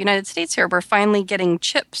guess United States here, we're finally getting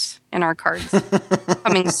chips in our cards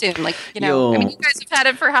coming soon. Like, you guys have had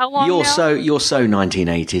it for how long now? You're so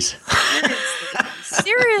 1980s.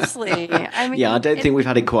 Seriously. I mean, I don't think we've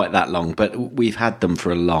had it quite that long, but we've had them for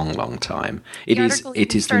a long, long time. It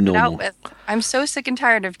is the normal. I'm so sick and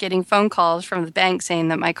tired of getting phone calls from the bank saying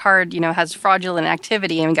that my card, has fraudulent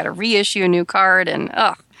activity and we got to reissue a new card, and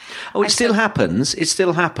it still happens. It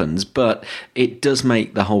still happens, but it does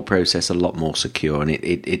make the whole process a lot more secure, and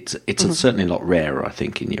it's certainly a lot rarer, I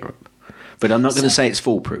think, in Europe. But I'm not going to say it's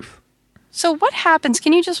foolproof. So what happens?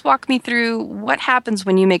 Can you just walk me through what happens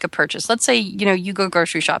when you make a purchase? Let's say, you go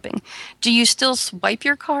grocery shopping. Do you still swipe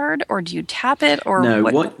your card, or do you tap it, or no?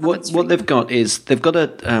 What they've got is they've got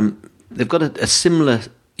a similar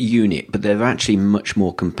unit, but they're actually much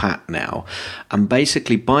more compact now. And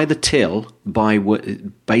basically, by the till,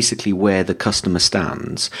 basically where the customer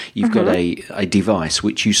stands, you've got a device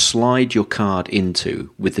which you slide your card into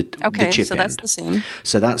with the chip end. So that's the same.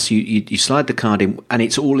 So that's you slide the card in, and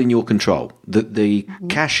it's all in your control. The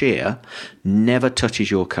cashier never touches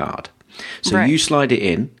your card. So you slide it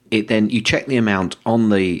in. Then you check the amount on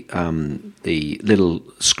the little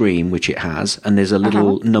screen which it has, and there's a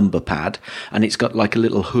little number pad, and it's got like a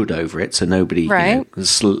little hood over it, so nobody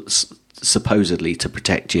supposedly to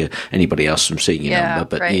protect anybody else from seeing your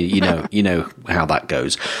number, but you know how that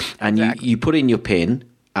goes. And you put in your PIN,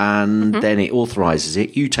 and then it authorizes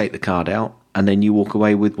it. You take the card out, and then you walk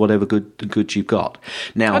away with whatever goods you've got.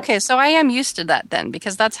 Now, okay, so I am used to that then,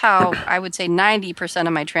 because that's how I would say 90%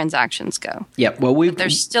 of my transactions go. Yeah, well,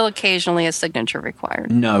 there's still occasionally a signature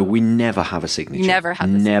required. No, we never have a signature.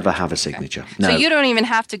 Never have a signature. No. So you don't even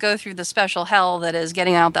have to go through the special hell that is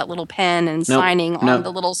getting out that little pen and signing on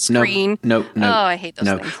the little screen. No. Oh, I hate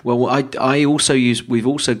those things. Well, I also we've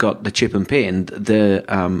also got the chip and pin.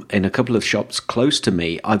 In a couple of shops close to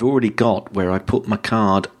me, I've already got where I put my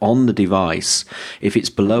card on the device if it's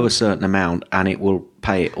below a certain amount, and it will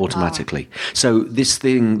pay it automatically. So this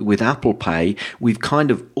thing with Apple Pay, we've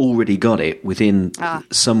kind of already got it within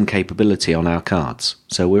some capability on our cards.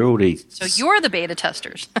 So we're already... So you're the beta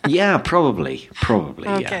testers. Yeah, probably,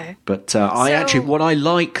 okay. yeah. But I actually, what I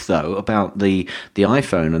like though about the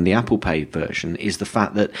iPhone and the Apple Pay version is the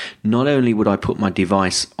fact that not only would I put my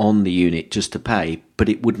device on the unit just to pay, but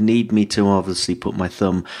it would need me to obviously put my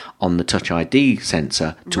thumb on the Touch ID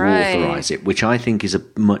sensor to authorize it, which I think is a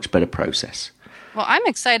much better process. Well, I'm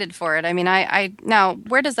excited for it. I mean, I now,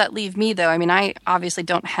 where does that leave me, though? I mean, I obviously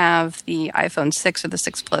don't have the iPhone 6 or the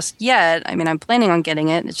 6 Plus yet. I mean, I'm planning on getting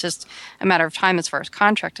it. It's just a matter of time as far as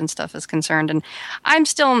contract and stuff is concerned. And I'm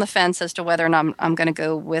still on the fence as to whether or not I'm going to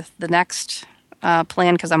go with the next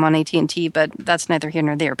plan because I'm on AT&T, but that's neither here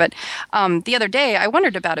nor there. But the other day, I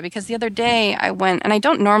wondered about it because the other day I went, and I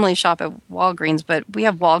don't normally shop at Walgreens, but we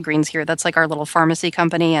have Walgreens here. That's like our little pharmacy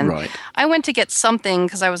company. And I went to get something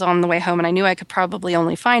because I was on the way home and I knew I could probably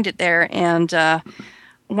only find it there. And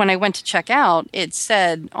when I went to check out, it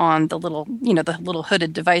said on the little, the little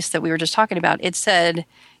hooded device that we were just talking about, it said,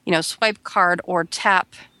 swipe card or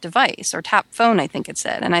tap device or tap phone, I think it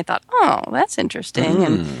said. And I thought, oh, that's interesting.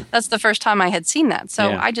 And that's the first time I had seen that.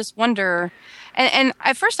 So I just wonder. And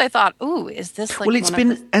at first I thought, ooh, is this like...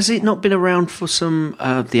 Well, has it not been around for some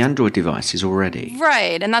the Android devices already?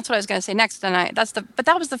 Right. And that's what I was going to say next. And but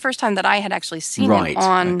that was the first time that I had actually seen it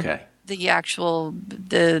on the actual,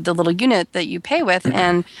 the little unit that you pay with.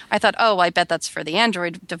 And I thought, oh, I bet that's for the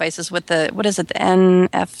Android devices with the, what is it, the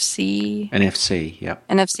NFC? NFC, yeah.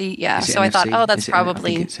 NFC, yeah. So NFC? I thought, oh, that's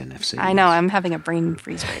probably... I think it's NFC. I know, I'm having a brain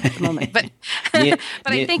freeze right at the moment. But, but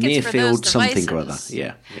I think it's for those devices. Something or other,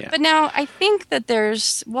 yeah. But now I think that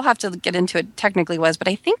we'll have to get into it technically but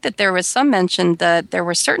I think that there was some mention that there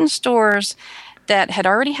were certain stores that had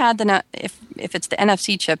already had if it's the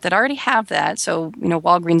NFC chip, that already have that. So,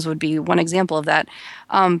 Walgreens would be one example of that.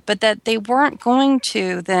 But that they weren't going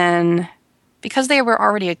to then, because they were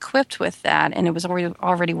already equipped with that and it was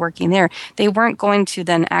already working there, they weren't going to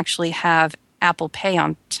then actually have Apple Pay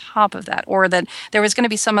on top of that, or that there was going to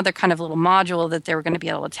be some other kind of little module that they were going to be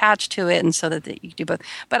able to attach to it, and so that you could do both.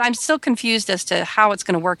 But I'm still confused as to how it's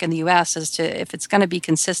going to work in the U.S. as to if it's going to be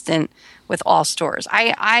consistent with all stores.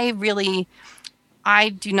 I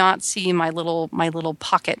do not see my little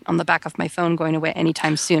pocket on the back of my phone going away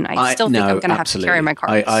anytime soon. I still think I'm going to have to carry my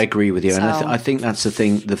cards. I agree with you, and I think that's the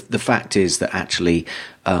thing. The fact is that actually,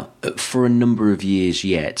 for a number of years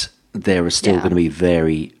yet, there are still going to be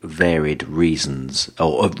very varied reasons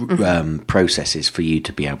or processes for you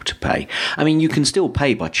to be able to pay. I mean, you can still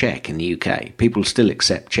pay by cheque in the UK. People still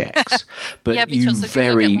accept cheques, but you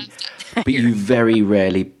very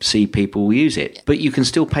rarely see people use it. But you can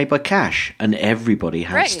still pay by cash, and everybody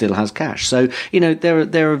still has cash. So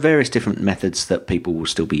there are various different methods that people will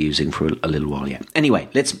still be using for a little while yet. Anyway,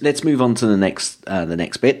 let's move on to the next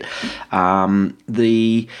bit.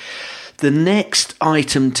 The next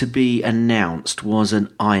item to be announced was an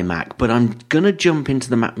iMac, but I'm going to jump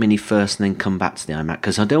into the Mac Mini first and then come back to the iMac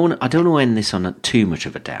because I don't want to end this on too much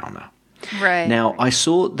of a downer. Right. Now, I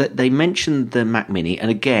saw that they mentioned the Mac Mini,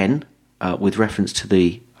 and again, with reference to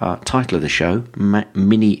the title of the show, Mac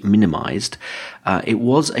Mini Minimized, it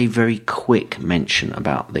was a very quick mention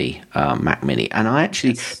about the Mac Mini, and I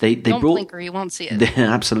actually they don't brought blink or you won't see it.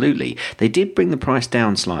 Absolutely, they did bring the price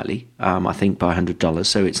down slightly, I think by $100.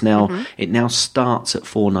 So it's now it now starts at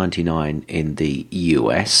 $499 in the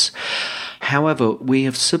US. However, we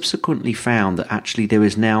have subsequently found that actually there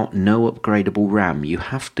is now no upgradable RAM. You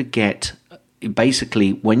have to get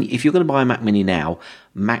basically if you're going to buy a Mac Mini now,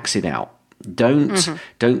 max it out. Don't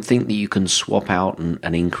think that you can swap out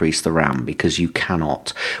and increase the RAM, because you cannot,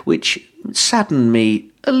 which saddened me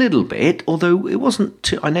a little bit, although it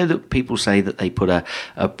wasn't I know that people say that they put a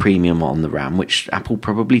premium on the RAM, which Apple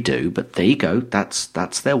probably do, but there you go, that's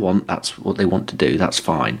their want, that's what they want to do, that's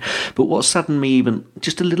fine. But what saddened me even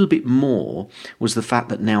just a little bit more was the fact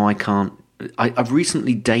that now I've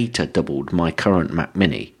recently data doubled my current Mac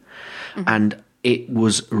Mini, and it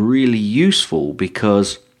was really useful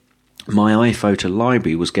because my iPhoto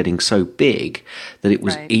library was getting so big that it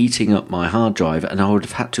was eating up my hard drive, and I would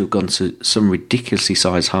have had to have gone to some ridiculously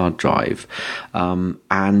sized hard drive. What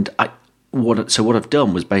I've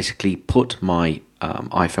done was basically put my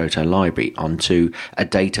iPhoto library onto a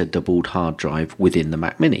data doubled hard drive within the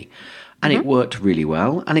Mac Mini. And it worked really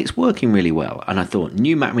well, and it's working really well. And I thought,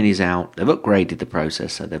 new Mac Mini's out, they've upgraded the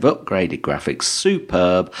processor, they've upgraded graphics,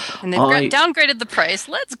 superb. And they've downgraded the price,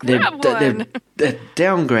 let's grab one. They've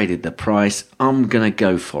downgraded the price, I'm going to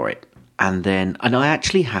go for it. And I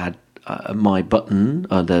actually had my button,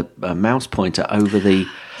 the mouse pointer over the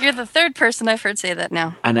You're the third person I've heard say that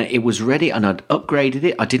now. And it was ready, and I'd upgraded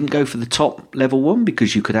it. I didn't go for the top level one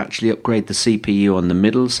because you could actually upgrade the CPU on the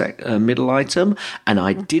middle item, and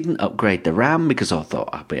I didn't upgrade the RAM because I thought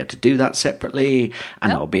I'll be able to do that separately,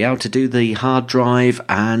 and I'll be able to do the hard drive.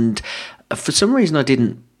 And for some reason, I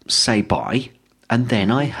didn't say buy. And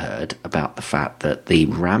then I heard about the fact that the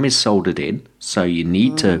RAM is soldered in, so you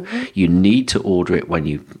need to order it when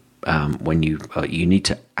you need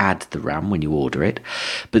to add the RAM when you order it.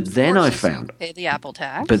 But then I found pay the Apple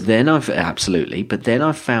tax. But then I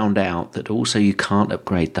found out that also you can't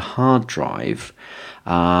upgrade the hard drive,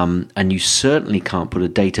 and you certainly can't put a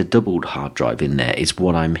data doubled hard drive in there. Is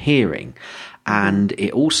what I'm hearing. And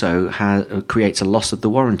it also creates a loss of the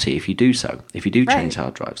warranty if you do so, if you do change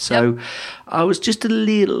hard drives. So I was just a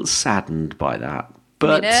little saddened by that.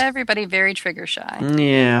 But made everybody very trigger shy.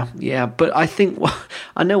 Yeah. But I think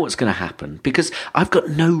I know what's going to happen because I've got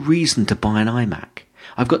no reason to buy an iMac.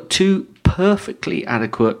 I've got two perfectly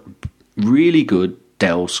adequate, really good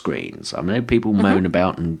Dell screens. I know people moan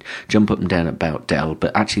about and jump up and down about Dell,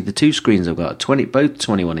 but actually the two screens I've got are both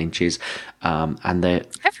 21 inches, and they're...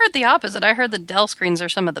 I've heard the opposite. I heard the Dell screens are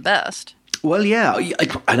some of the best. Well, yeah,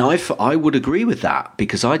 and I would agree with that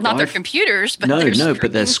because not their computers, but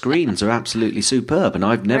but their screens are absolutely superb, and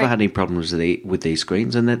I've never had any problems with these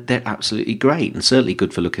screens, and they're absolutely great and certainly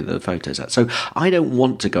good for looking at the photos at. So I don't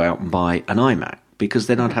want to go out and buy an iMac because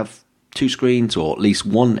then I'd have two screens or at least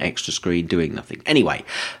one extra screen doing nothing. Anyway,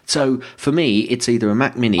 so for me, it's either a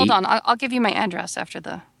Mac Mini... Hold on, I'll give you my address after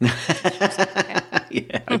the...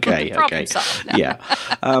 Okay. Problem solved. No. Yeah.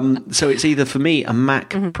 So it's either for me a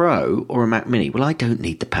Mac Pro or a Mac Mini. Well, I don't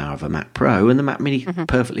need the power of a Mac Pro, and the Mac Mini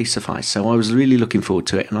perfectly suffice. So I was really looking forward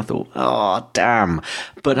to it, and I thought, oh, damn.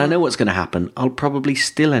 But I know what's going to happen. I'll probably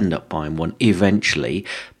still end up buying one eventually.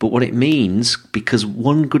 But what it means, because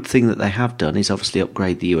one good thing that they have done is obviously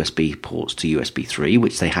upgrade the USB ports to USB 3,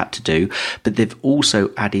 which they had to do, but they've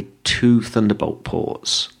also added 2 Thunderbolt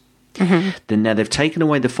ports. Then now they've taken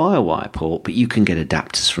away the FireWire port, but you can get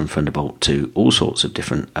adapters from Thunderbolt to all sorts of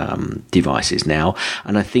different devices now,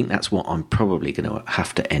 and I think that's what I'm probably going to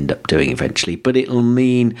have to end up doing eventually, but it'll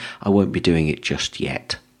mean I won't be doing it just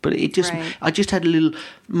yet. But it just, I just had a little,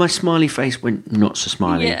 my smiley face went not so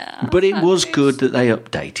smiley. Yeah, but it was good that they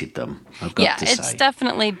updated them, I've got to say. Yeah, it's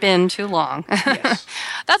definitely been too long. Yes.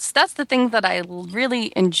 That's the thing that I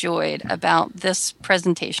really enjoyed about this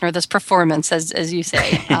presentation, or this performance, as you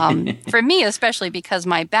say. For me, especially because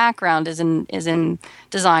my background is in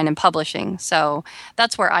design and publishing. So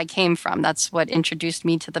that's where I came from. That's what introduced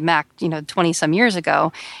me to the Mac, 20-some years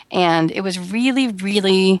ago. And it was really,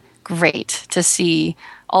 really great to see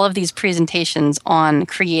all of these presentations on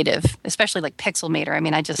creative, especially like Pixelmator. I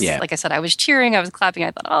mean, like I said, I was cheering, I was clapping.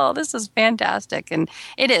 I thought, oh, this is fantastic. And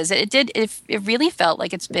it is. It really felt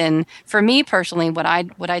like it's been, for me personally, what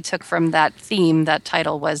I took from that theme, that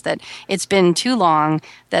title, was that it's been too long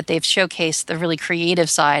that they've showcased the really creative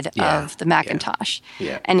side of the Macintosh.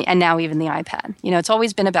 Yeah. And now even the iPad. It's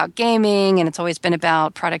always been about gaming and it's always been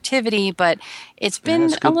about productivity, but it's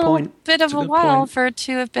been a little bit of a while for it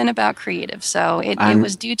to have been about creative. So it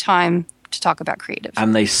was due time to talk about creative.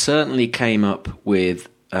 And they certainly came up with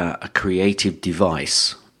a creative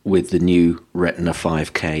device with the new Retina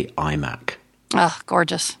 5K iMac. Oh,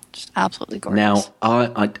 gorgeous. Just absolutely gorgeous.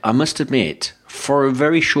 Now, I must admit, for a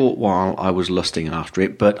very short while, I was lusting after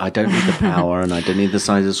it, but I don't need the power and I don't need the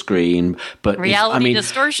size of the screen. But reality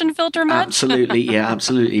distortion filter much? Absolutely,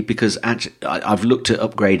 absolutely. Because actually, I've looked at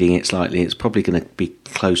upgrading it slightly. It's probably going to be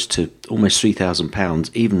close to almost £3,000.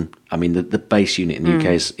 Even, the base unit in the UK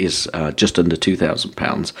is just under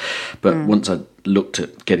 £2,000. But once I looked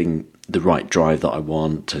at getting the right drive that I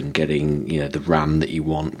want and getting the RAM that you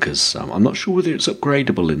want, because I'm not sure whether it's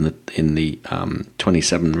upgradable in the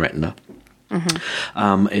 27 Retina.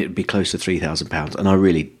 It'd be close to £3,000, and I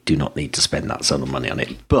really do not need to spend that sort of money on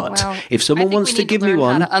it. But if someone wants to give me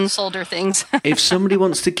one, how to unsolder things. if somebody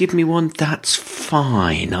wants to give me one, that's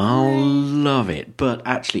fine. I'll love it. But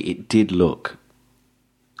actually, it did look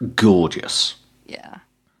gorgeous. Yeah.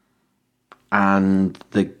 And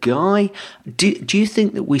the guy, do you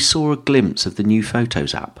think that we saw a glimpse of the new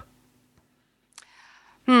Photos app?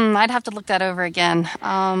 I'd have to look that over again.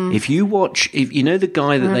 If you know the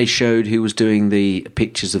guy that they showed who was doing the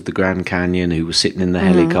pictures of the Grand Canyon, who was sitting in the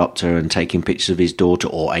helicopter and taking pictures of his daughter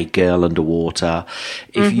or a girl underwater,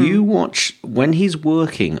 if you watch when he's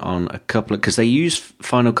working on a couple of, because they use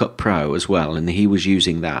Final Cut Pro as well, and he was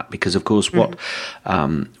using that because, of course, what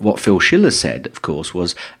Phil Schiller said, of course,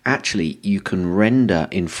 was actually you can render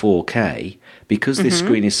in 4K because this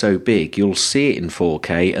screen is so big, you'll see it in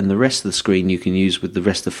 4K, and the rest of the screen you can use with the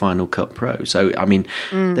rest of Final Cut Pro. So, I mean,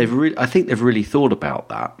 I think they've really thought about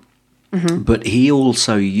that. But he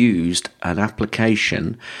also used an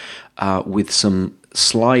application with some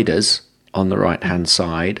sliders on the right-hand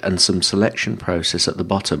side and some selection process at the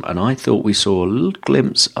bottom, and I thought we saw a little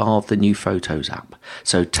glimpse of the new Photos app.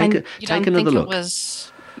 So take another look.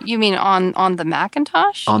 You mean on the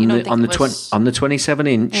Macintosh? On the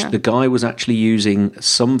 27-inch, the guy was actually using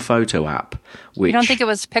some photo app. Which, you don't think it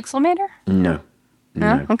was Pixelmator? No.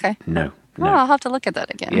 Okay. No. Oh, I'll have to look at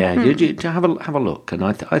that again. Yeah, you have a look, and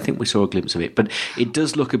I think we saw a glimpse of it. But it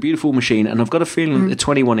does look a beautiful machine, and I've got a feeling that the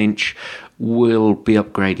 21-inch will be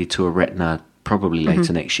upgraded to a Retina probably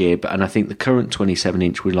later next year. And I think the current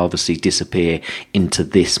 27-inch will obviously disappear into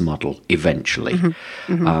this model eventually.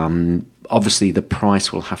 Obviously, the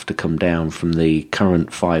price will have to come down from the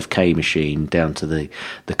current 5K machine down to the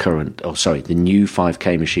new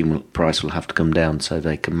 5K machine price will have to come down so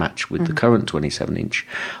they can match with the current 27-inch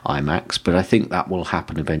iMacs. But I think that will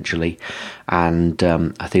happen eventually, and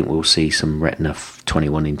I think we'll see some Retina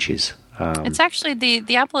 21 inches. It's actually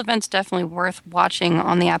the Apple event's definitely worth watching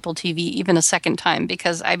on the Apple TV even a second time,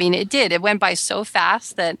 because I mean it went by so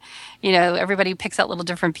fast that everybody picks out little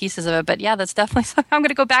different pieces of it. But yeah, that's definitely something I'm going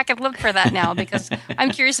to go back and look for that now, because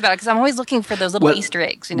I'm curious about it, because I'm always looking for those little Easter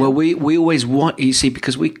eggs. Well, we always want, you see,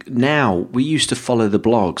 because we used to follow the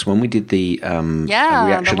blogs when we did the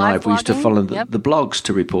Reaction Live. We used to follow the blogs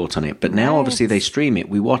to report on it, but now obviously they stream it,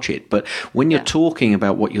 we watch it. But when you're talking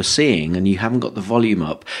about what you're seeing and you haven't got the volume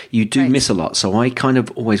up, you do miss a lot. So I kind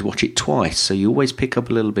of always watch it twice, so you always pick up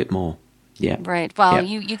a little bit more. Yeah. Right. Well,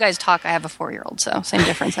 you guys talk. I have a 4-year-old, so same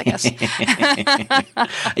difference, I guess.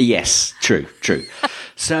 Yes, true.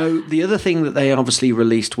 So the other thing that they obviously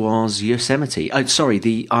released was Yosemite.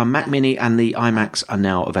 The Mac Mini and the iMacs are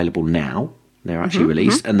now available now. They're actually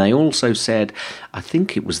released. And they also said, I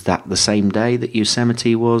think it was the same day that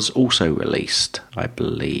Yosemite was also released, I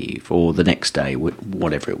believe, or the next day,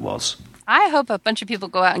 whatever it was. I hope a bunch of people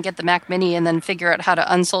go out and get the Mac Mini and then figure out how to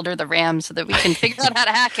unsolder the RAM so that we can figure out how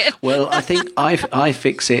to hack it. Well, I think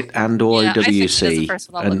iFixit and or OWC,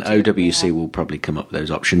 and OWC will probably come up with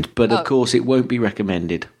those options. But of course, it won't be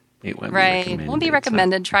recommended. It won't be recommended. Won't be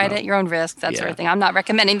recommended. Try it at your own risk, that sort of thing. I'm not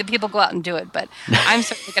recommending that people go out and do it, but I'm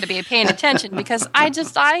certainly going to be paying attention, because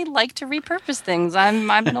I like to repurpose things. I'm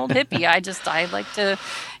an old hippie. I like to,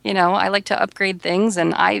 I like to upgrade things,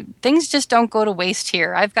 and things just don't go to waste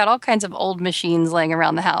here. I've got all kinds of old machines laying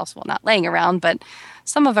around the house. Well, not laying around, but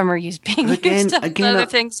some of them are used to put other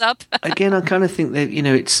things up. Again, I kind of think that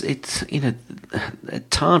it's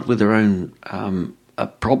tarred with their own. A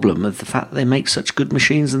problem of the fact that they make such good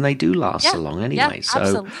machines and they do last so long anyway. So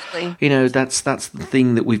absolutely. That's the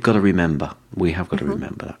thing that we've got to remember. We have got to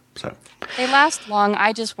remember that. So they last long.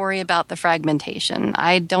 I just worry about the fragmentation.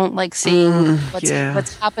 I don't like seeing what's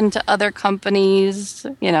happened to other companies.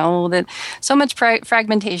 That so much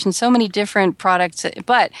fragmentation, so many different products.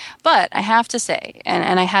 But I have to say,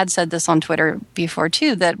 and I had said this on Twitter before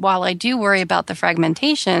too, that while I do worry about the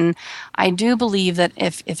fragmentation, I do believe that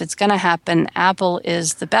if it's going to happen, Apple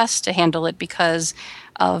is the best to handle it, because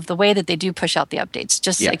of the way that they do push out the updates.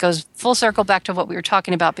 It goes full circle back to what we were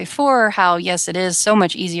talking about before, how, yes, it is so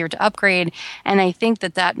much easier to upgrade. And I think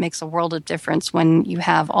that makes a world of difference when you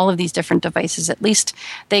have all of these different devices. At least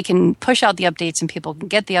they can push out the updates and people can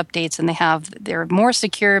get the updates, and they're more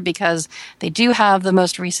secure because they do have the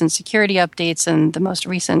most recent security updates and the most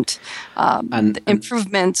recent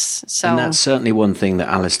improvements. So, and that's certainly one thing that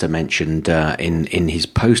Alistair mentioned in his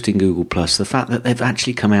post in Google+, the fact that they've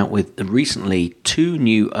actually come out with recently 2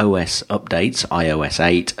 new OS updates, iOS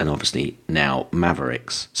 8 and obviously now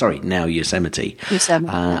Yosemite.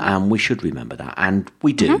 And we should remember that, and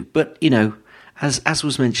we do. But as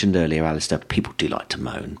was mentioned earlier, Alistair, people do like to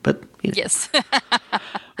moan, but yes.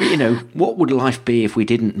 What would life be if we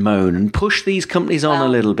didn't moan and push these companies on a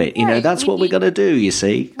little bit? That's what we're going to do, you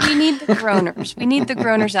see. We need the groaners. We need the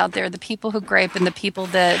groaners out there, the people who gripe and the people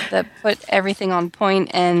that put everything on point,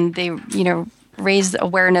 and they, raise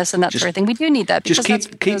awareness and that sort of thing. We do need that. Just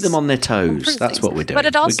keep them on their toes. That's what we're doing. But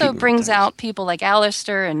it also brings out people like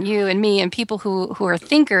Alistair and you and me and people who are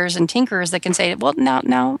thinkers and tinkerers that can say, well,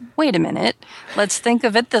 now, wait a minute. Let's think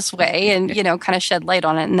of it this way, and, kind of shed light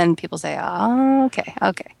on it. And then people say, oh, okay.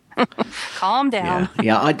 Calm down.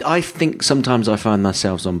 Yeah, I think sometimes I find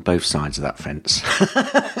myself on both sides of that fence.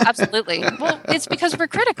 Absolutely. Well, it's because we're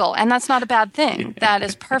critical, and that's not a bad thing. That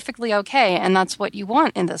is perfectly okay, and that's what you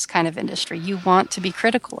want in this kind of industry. You want to be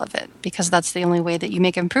critical of it because that's the only way that you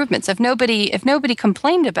make improvements. If nobody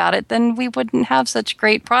complained about it, then we wouldn't have such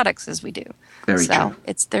great products as we do. Very so true.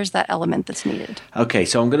 There's that element that's needed. Okay,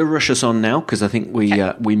 so I'm going to rush us on now because I think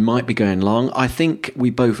we might be going long. I think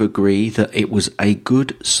we both agree that it was a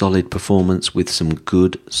good, solid performance with some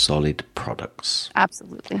good, solid products.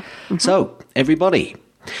 Absolutely. Mm-hmm. So, everybody,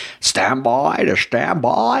 stand by,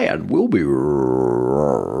 and we'll be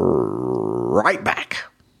right back.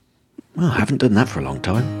 Well, I haven't done that for a long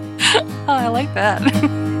time. Oh, I like that.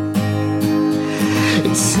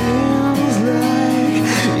 It seems like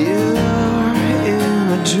you're in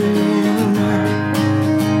a dream.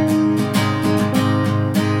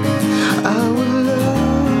 I would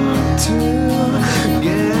love to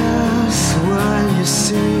guess what you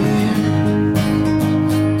see.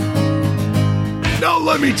 Now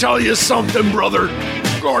let me tell you something, brother.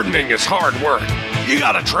 Gardening is hard work. You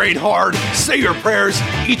gotta train hard, say your prayers,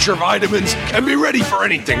 eat your vitamins, and be ready for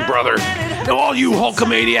anything, brother. Now all you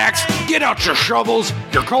Hulkamaniacs, get out your shovels,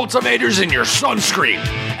 your cultivators, and your sunscreen,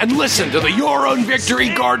 and listen to the Your Own Victory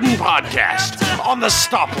Garden podcast on the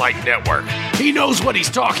Stoplight Network. He knows what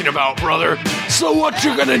he's talking about, brother. So what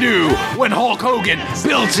you gonna do when Hulk Hogan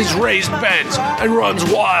builds his raised beds and runs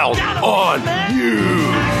wild on you?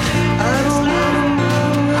 I don't wanna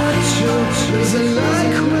know what yours is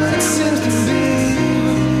like what it seems to be.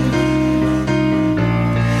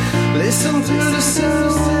 Listen to the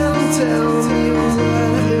sound and tell me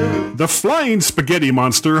what. The Flying Spaghetti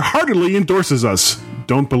Monster heartily endorses us.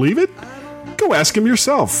 Don't believe it? Go ask him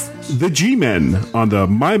yourself. The G-Men on the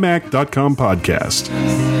MyMac.com podcast.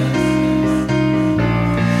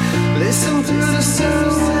 Listen to the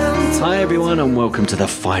sound and Hi everyone and welcome to the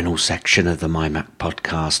final section of the MyMac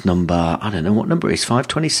podcast number, I don't know what number it is,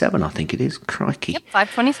 527 I think it is. Crikey. Yep,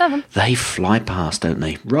 527. They fly past, don't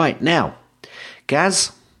they? Right, now,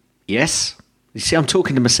 Gaz, yes? You see, I'm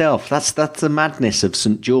talking to myself. That's the madness of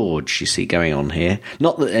St. George, you see, going on here.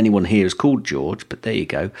 Not that anyone here is called George, but there you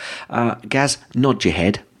go. Gaz, nod your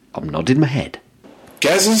head. I'm nodding my head.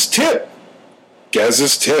 Gaz's tip.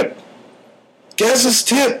 Gaz's tip. Gaz's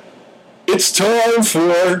tip. It's time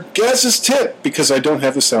for Gaz's tip because I don't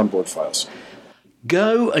have the soundboard files.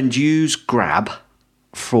 Go and use Grab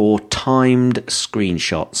for timed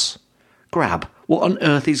screenshots. Grab? What on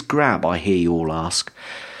earth is Grab, I hear you all ask?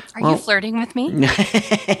 Are you flirting with me?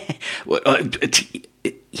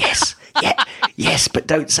 Yes, yes, but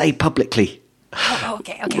don't say publicly. Oh,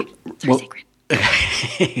 okay. It's our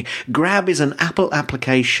secret. Grab is an Apple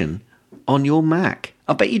application on your Mac.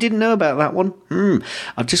 I bet you didn't know about that one.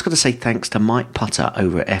 I've just got to say thanks to Mike Potter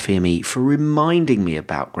over at FEME for reminding me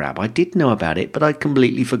about Grab. I did know about it, but I'd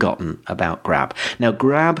completely forgotten about Grab. Now,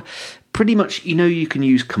 Grab, pretty much, you can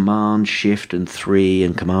use Command Shift and 3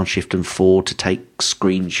 and Command Shift and 4 to take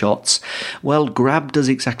screenshots. Well, Grab does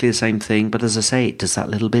exactly the same thing, but as I say, it does that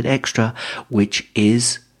little bit extra, which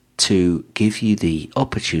is to give you the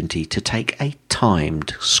opportunity to take a timed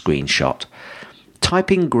screenshot.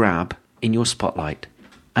 Type in Grab in your Spotlight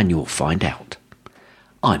and you'll find out.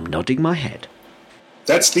 I'm nodding my head.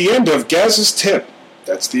 That's the end of Gaz's tip.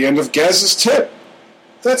 That's the end of Gaz's tip.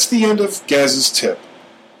 That's the end of Gaz's tip.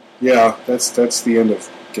 Yeah, that's the end of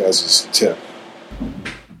Gaz's tip.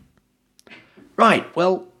 Right,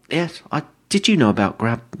 well, yes, did you know about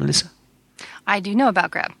Grab, Melissa? I do know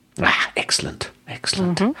about Grab. Excellent.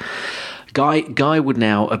 Guy would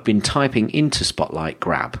now have been typing into Spotlight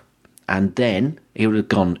Grab, and then he would have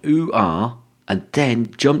gone ooh-ah, and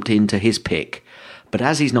then jumped into his pick. But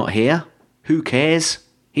as he's not here, who cares?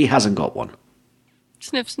 He hasn't got one.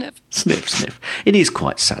 Sniff, sniff. Sniff, sniff. It is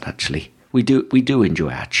quite sad, actually. We do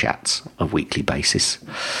enjoy our chats on a weekly basis.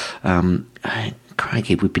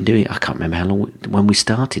 Crikey, we've been doing it, I can't remember how long, when we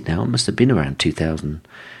started now. It must have been around 2000.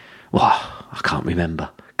 Well, I can't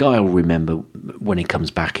remember. Guy will remember when he comes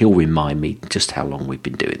back. He'll remind me just how long we've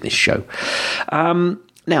been doing this show.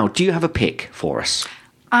 Now, do you have a pick for us?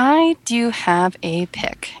 I do have a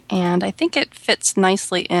pick, and I think it fits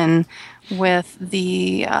nicely in with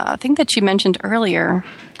the thing that you mentioned earlier.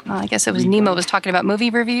 I guess it was Nemo was talking about movie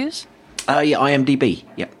reviews. Yeah, IMDb.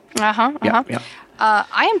 Yeah.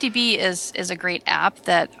 IMDb is a great app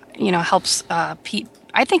that helps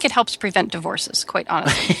I think it helps prevent divorces, quite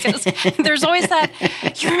honestly, because there's always that.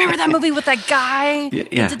 You remember that movie with that guy that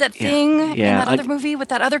did that thing in that other movie with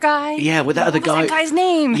that other guy? Yeah, with that other guy. What was that guy's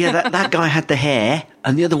name? Yeah, that guy had the hair,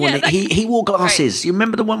 and the other one he wore glasses. Right. You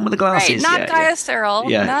remember the one with the glasses? Right, not Guy Serral,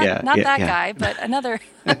 not that guy, but another.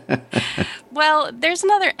 Well, there's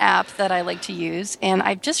another app that I like to use, and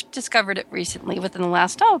I've just discovered it recently within the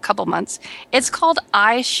last couple months. It's called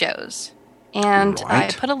iShows. And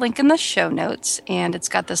I put a link in the show notes, and it's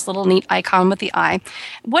got this little neat icon with the eye.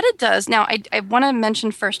 What it does now, I want to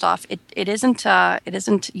mention first off, it isn't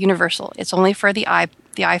universal. It's only for the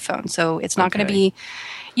iPhone, so it's not going to be.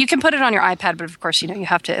 You can put it on your iPad, but of course, you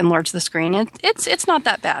have to enlarge the screen. It's not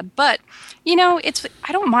that bad, but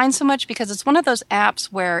I don't mind so much because it's one of those apps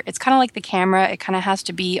where it's kind of like the camera. It kind of has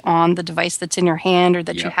to be on the device that's in your hand or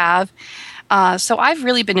that you have. So I've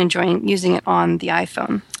really been enjoying using it on the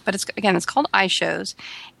iPhone. But it's called iShows.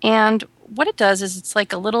 And what it does is it's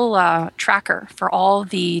like a little tracker for all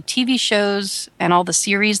the TV shows and all the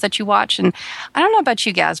series that you watch. And I don't know about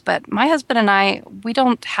you guys, but my husband and I, we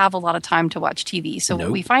don't have a lot of time to watch TV. So what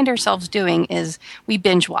we find ourselves doing is we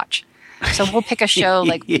binge watch. So we'll pick a show,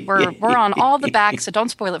 like we're on all the back, so don't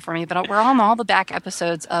spoil it for me, but we're on all the back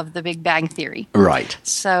episodes of The Big Bang Theory. Right.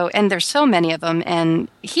 So, and there's so many of them, and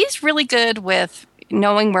he's really good with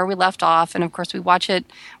knowing where we left off, and of course we watch it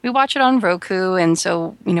on Roku, and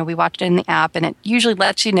so we watch it in the app, and it usually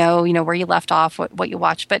lets you know where you left off, what you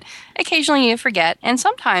watched, but occasionally you forget, and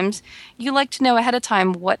sometimes you like to know ahead of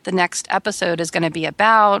time what the next episode is going to be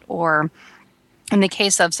about, or in the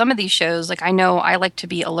case of some of these shows, like I know I like to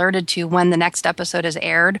be alerted to when the next episode is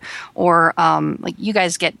aired, or like you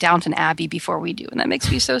guys get Downton Abbey before we do, and that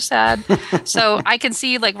makes me so sad. So I can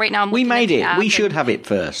see, like right now, we made it. We should have it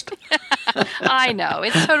first. I know,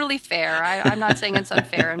 it's totally fair. I'm not saying it's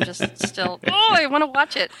unfair. I'm just still, I want to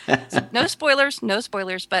watch it. So, no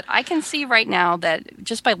spoilers, but I can see right now that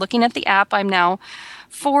just by looking at the app, I'm now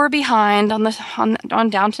 4 behind on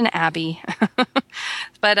Downton Abbey.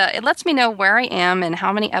 But it lets me know where I am and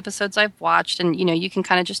how many episodes I've watched, and you can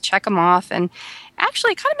kind of just check them off. And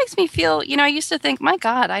actually, it kind of makes me feel, I used to think, my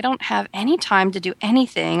God, I don't have any time to do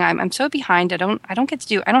anything. I'm so behind. I don't get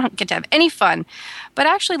to have any fun. But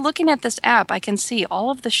actually, looking at this app, I can see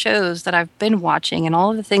all of the shows that I've been watching and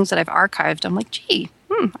all of the things that I've archived. I'm like, gee,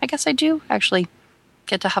 I guess I do actually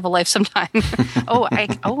get to have a life sometime.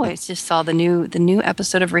 I just saw the new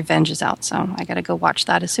episode of Revenge is out, so I got to go watch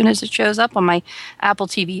that as soon as it shows up on my Apple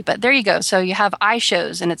TV. But there you go. So you have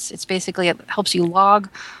iShows, and it's basically, it helps you log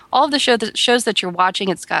all of the shows that you're watching.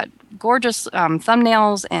 It's got gorgeous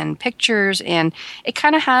thumbnails and pictures, and it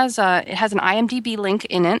kind of has an IMDb link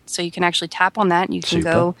in it, so you can actually tap on that and you can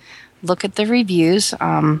go look at the reviews.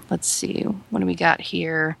 Let's see, what do we got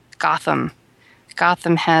here? Gotham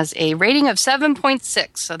has a rating of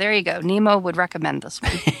 7.6. So there you go. Nemo would recommend this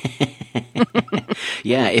one.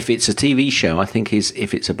 Yeah, if it's a TV show, I think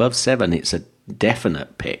if it's above 7, it's a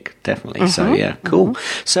definite pick. Definitely. So yeah, cool.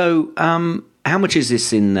 So how much is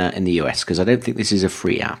this in the US? Because I don't think this is a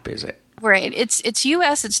free app, is it? Right. It's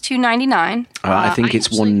US. It's $2.99. I think it's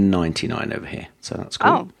 $1.99 over here. So that's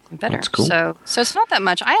cool. Oh, better. That's cool. So it's not that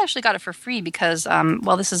much. I actually got it for free because,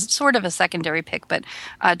 this is sort of a secondary pick. But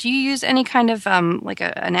do you use any kind of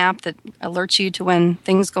an app that alerts you to when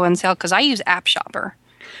things go on sale? Because I use App Shopper.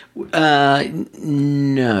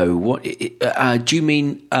 No. What do you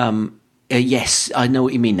mean? Yes, I know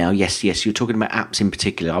what you mean now. Yes, you're talking about apps in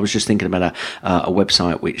particular. I was just thinking about a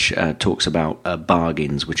website which talks about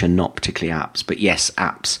bargains, which are not particularly apps. But yes,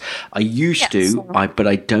 apps. I used to, but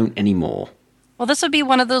I don't anymore. Well, this would be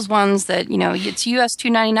one of those ones that, it's US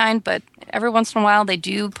 $2.99, but every once in a while they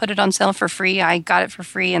do put it on sale for free. I got it for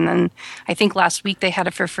free, and then I think last week they had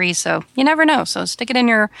it for free, so you never know. So stick it in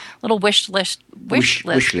your little wish list. Wish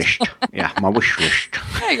list. Yeah, my wish list.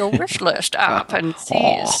 Yeah, your wish list app, and see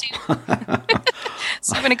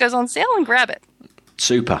when it goes on sale and grab it.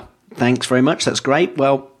 Super. Thanks very much. That's great.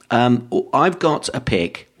 Well, I've got a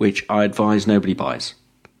pick which I advise nobody buys.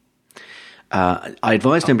 I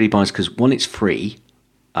advise nobody buys because, one, it's free.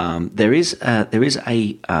 There is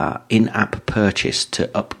a in-app purchase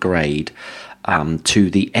to upgrade to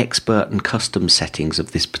the expert and custom settings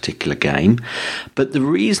of this particular game. But the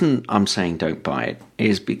reason I'm saying don't buy it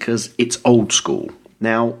is because it's old school.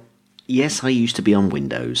 Now, yes, I used to be on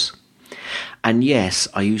Windows. And yes,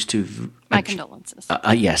 I used to... My condolences.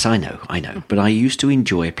 Yes, I know. But I used to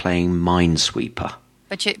enjoy playing Minesweeper.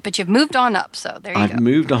 But you've moved on up, so there you go. I've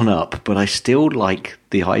moved on up, but I still like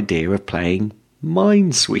the idea of playing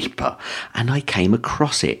Minesweeper, and I came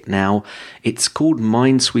across it. Now, it's called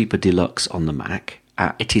Minesweeper Deluxe on the Mac.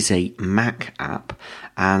 It is a Mac app,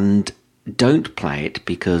 and don't play it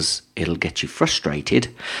because it'll get you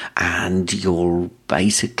frustrated and you'll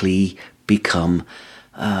basically become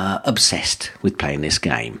obsessed with playing this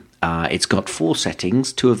game. It's got 4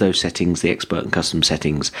 settings. 2 of those settings, the expert and custom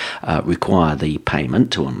settings, require the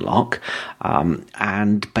payment to unlock.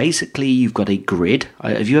 And basically, you've got a grid.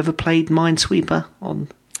 Have you ever played Minesweeper on?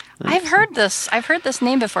 I've heard this. I've heard this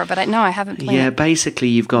name before, but I haven't played it. Yeah, basically,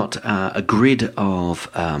 you've got a grid of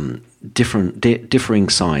differing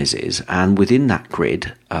sizes, and within that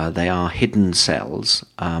grid, they are hidden cells,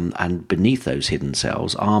 and beneath those hidden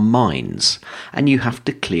cells are mines, and you have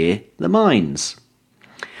to clear the mines.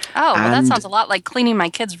 Oh, well, that sounds a lot like cleaning my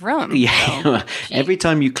kid's room. Yeah. So, Every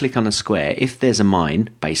time you click on a square, if there's a mine,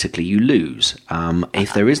 basically you lose.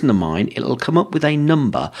 If there isn't a mine, it'll come up with a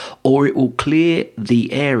number, or it will clear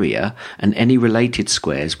the area and any related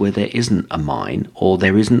squares where there isn't a mine or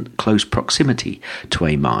there isn't close proximity to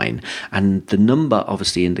a mine. And the number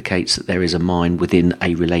obviously indicates that there is a mine within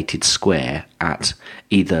a related square at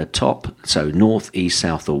either top, so north, east,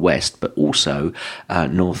 south or west, but also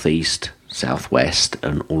northeast, southwest,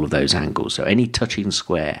 and all of those angles. So any touching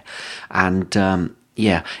square. And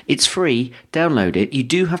it's free. Download it. You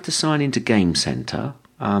do have to sign into Game Center.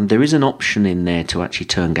 There is an option in there to actually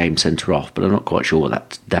turn Game Center off, but I'm not quite sure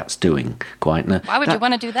what that's doing quite. Why would you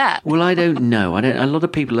want to do that? Well, I don't know. A lot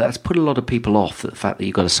of people, that's put a lot of people off, the fact that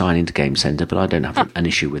you've got to sign into Game Center, but I don't have an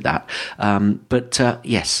issue with that.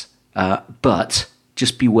 Yes. But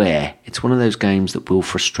just beware. It's one of those games that will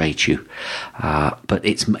frustrate you. But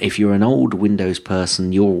if you're an old Windows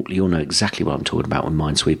person, you'll know exactly what I'm talking about with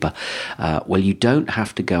Minesweeper. Well, you don't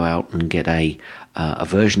have to go out and get a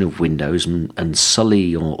version of Windows and sully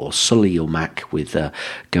your Mac with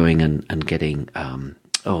going and getting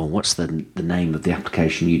what's the name of the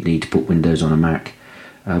application you'd need to put Windows on a Mac?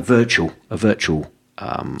 A virtual.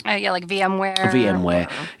 Like VMware. VMware.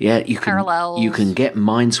 Yeah, you can. Parallels. You can get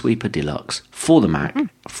Minesweeper Deluxe for the Mac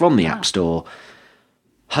from the App Store.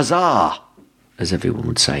 Huzzah! As everyone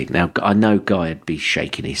would say. Now, I know Guy would be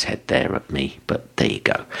shaking his head there at me, but there you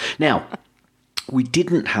go. Now, we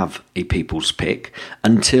didn't have a People's Pick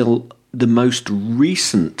until the most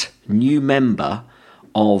recent new member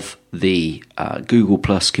of the Google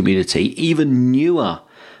Plus community, even newer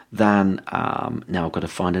than, now I've got to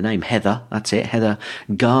find a name, Heather, that's it, Heather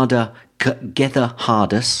Gether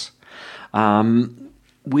Hardus.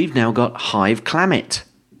 We've now got Hive Clammett,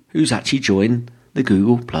 who's actually joined the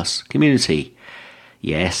Google Plus community.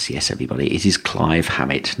 Yes, everybody, it is Clive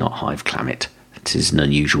Hammett, not Hive Clammett. It is an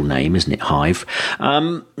unusual name, isn't it, Hive?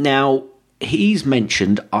 Now, he's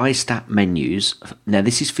mentioned iStat menus. Now,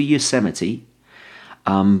 this is for Yosemite,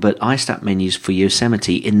 but iStat menus for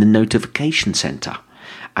Yosemite in the notification center.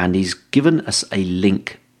 And he's given us a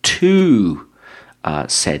link to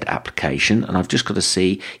said application, and I've just got to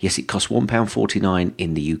see. Yes, it costs £1.49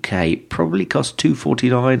 in the UK. Probably costs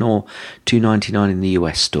 $2.49 or $2.99 in the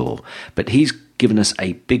US store. But he's given us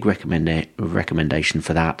a big recommendation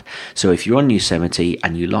for that. So if you're on Yosemite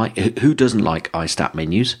and you like, who doesn't like iStat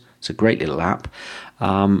menus? It's a great little app.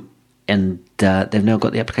 And they've now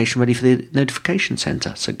got the application ready for the notification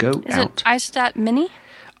center. So go out. Is it iStat Mini?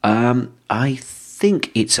 I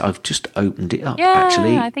think I've just opened it up, yeah,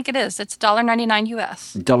 actually. I think it is. It's $1.99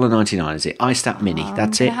 US. $1.99, is it? iStat Mini,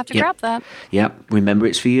 that's it. I have to grab that. Yep. Remember,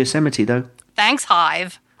 it's for Yosemite, though. Thanks,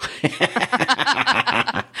 Hive.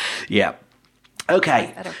 Yeah.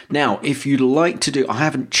 Okay. Now, if you'd like to I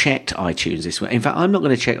haven't checked iTunes this week. In fact, I'm not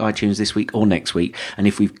going to check iTunes this week or next week. And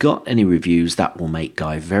if we've got any reviews, that will make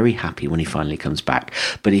Guy very happy when he finally comes back.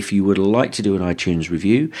 But if you would like to do an iTunes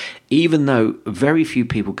review, even though very few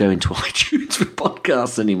people go into iTunes for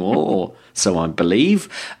podcasts anymore, or so I believe,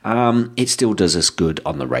 it still does us good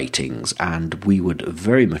on the ratings. And we would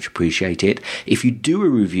very much appreciate it. If you do a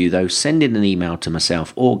review, though, send in an email to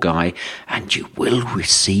myself or Guy, and you will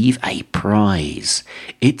receive a prize.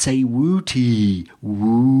 It's a Wooty.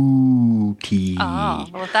 Oh,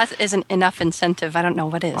 well, if that isn't enough incentive, I don't know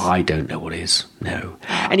what is. I don't know what is. No.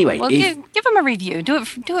 Anyway, well, give them a review. Do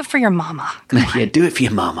it for your mama. Yeah, do it for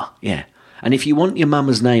your mama. Yeah. And if you want your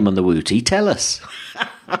mama's name on the Wooty, tell us.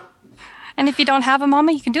 And if you don't have a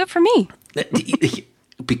mama, you can do it for me.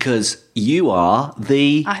 Because you are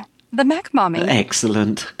the Mac Mommy.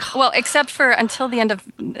 Excellent. Well, except for until the end of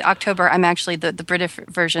October, I'm actually the British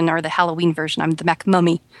version or the Halloween version. I'm the Mac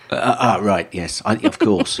Mummy. Right, yes. Of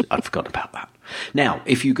course. I'd forgotten about that. Now,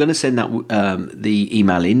 if you're going to send that the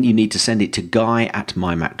email in, you need to send it to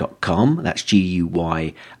guy@mymac.com. That's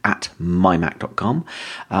GUY @mymac.com.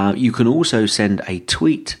 You can also send a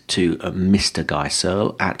tweet to Mr. Guy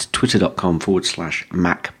Searle at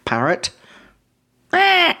twitter.com/MacParrot.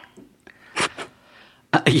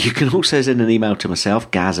 You can also send an email to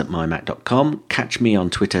myself, gaz@mymac.com. Catch me on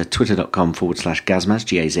Twitter, twitter.com/Gazmaz,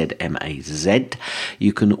 Gazmaz.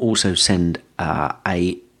 You can also send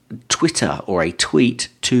a Twitter or a tweet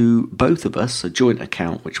to both of us, a joint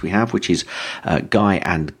account which we have, which is Guy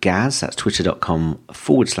and Gaz. That's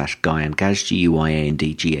twitter.com/Guy and Gaz,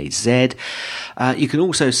 GUYANDGAZ. You can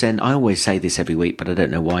also send, I always say this every week, but I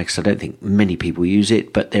don't know why, because I don't think many people use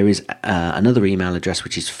it, but there is another email address,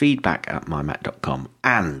 which is feedback@mymac.com.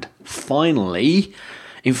 And finally,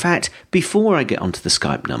 in fact, before I get onto the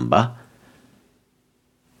Skype number,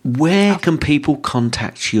 where can people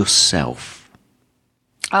contact yourself?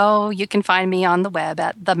 Oh, you can find me on the web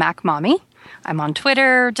at The Mac Mommy. I'm on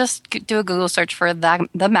Twitter. Just do a Google search for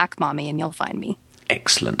the Mac Mommy and you'll find me.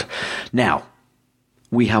 Excellent. Now,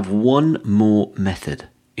 we have one more method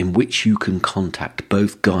in which you can contact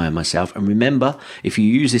both Guy and myself. And remember, if you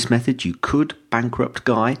use this method, you could bankrupt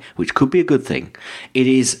Guy, which could be a good thing. It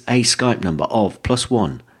is a Skype number of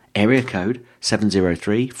 +1, area code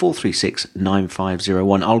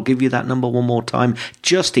 703-436-9501. I'll give you that number one more time,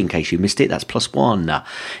 just in case you missed it. That's +1.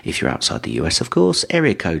 If you're outside the US, of course,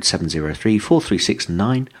 area code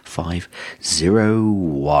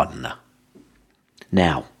 703-436-9501.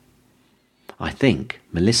 Now, I think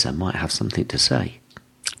Melissa might have something to say.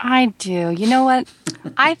 I do. You know what?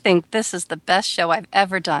 I think this is the best show I've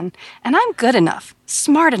ever done. And I'm good enough,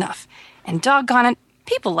 smart enough, and doggone it,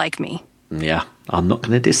 people like me. Yeah, I'm not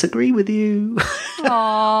going to disagree with you.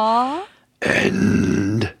 Aww.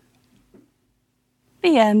 End.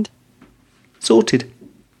 The end. Sorted.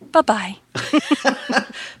 Bye-bye.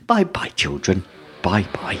 Bye-bye, children.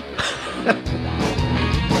 Bye-bye.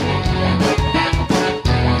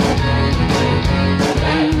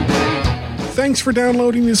 Thanks for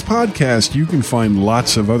downloading this podcast. You can find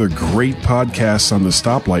lots of other great podcasts on the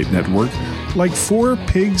Stoplight Network, like Four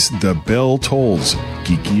Pigs, The Bell Tolls,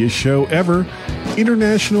 Geekiest Show Ever,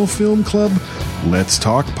 International Film Club, Let's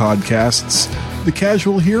Talk Podcasts, The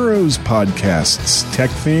Casual Heroes Podcasts, Tech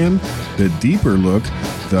Fan, The Deeper Look,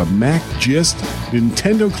 The Mac Gist,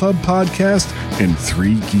 Nintendo Club Podcast, and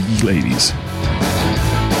Three Geeky Ladies.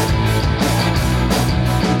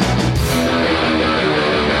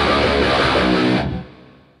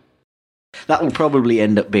 That will probably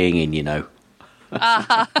end up being in, you know.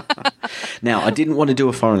 Now, I didn't want to do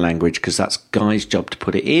a foreign language because that's Guy's job to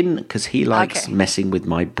put it in, because he likes messing with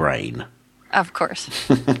my brain. Of course.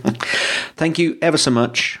 Thank you ever so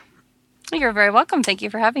much. You're very welcome. Thank you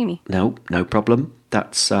for having me. No problem.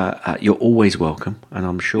 That's you're always welcome, and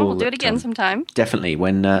I'm sure we'll do it again sometime. Definitely.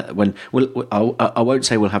 When I won't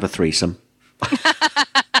say we'll have a threesome.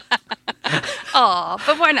 Oh,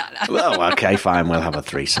 but why not? Well, okay, fine. We'll have a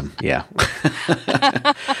threesome. Yeah.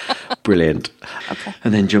 Brilliant. Okay.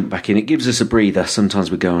 And then jump back in. It gives us a breather. Sometimes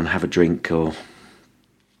we go and have a drink or...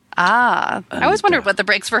 I always wondered what the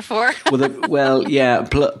breaks were for. well, yeah.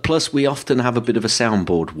 Plus, we often have a bit of a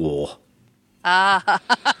soundboard war.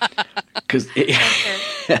 Because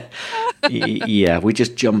yeah, we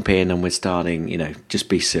just jump in and we're starting, just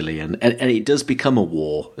be silly, and it does become a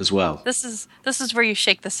war as well. This is where you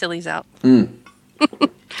shake the sillies out. And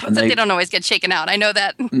they don't always get shaken out. I know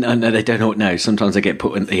that. No, they don't. No, sometimes they get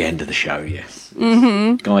put at the end of the show. Yes,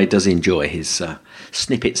 Guy does enjoy his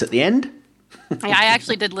snippets at the end. I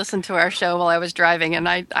actually did listen to our show while I was driving, and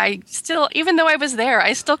I still, even though I was there,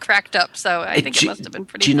 I still cracked up. So I think it must have been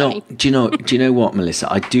pretty funny. Do you know what, Melissa?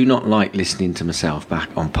 I do not like listening to myself back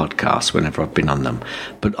on podcasts whenever I've been on them,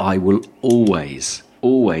 but I will always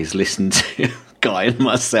listen to Guy and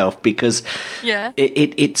myself, because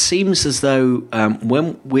it seems as though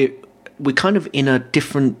when we're kind of in a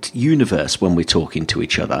different universe when we're talking to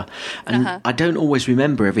each other, and I don't always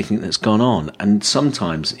remember everything that's gone on, and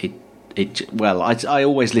sometimes I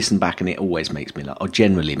always listen back and it always makes me laugh, or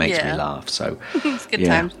generally makes me laugh. So it's good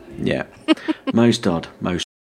times. Yeah. Most odd.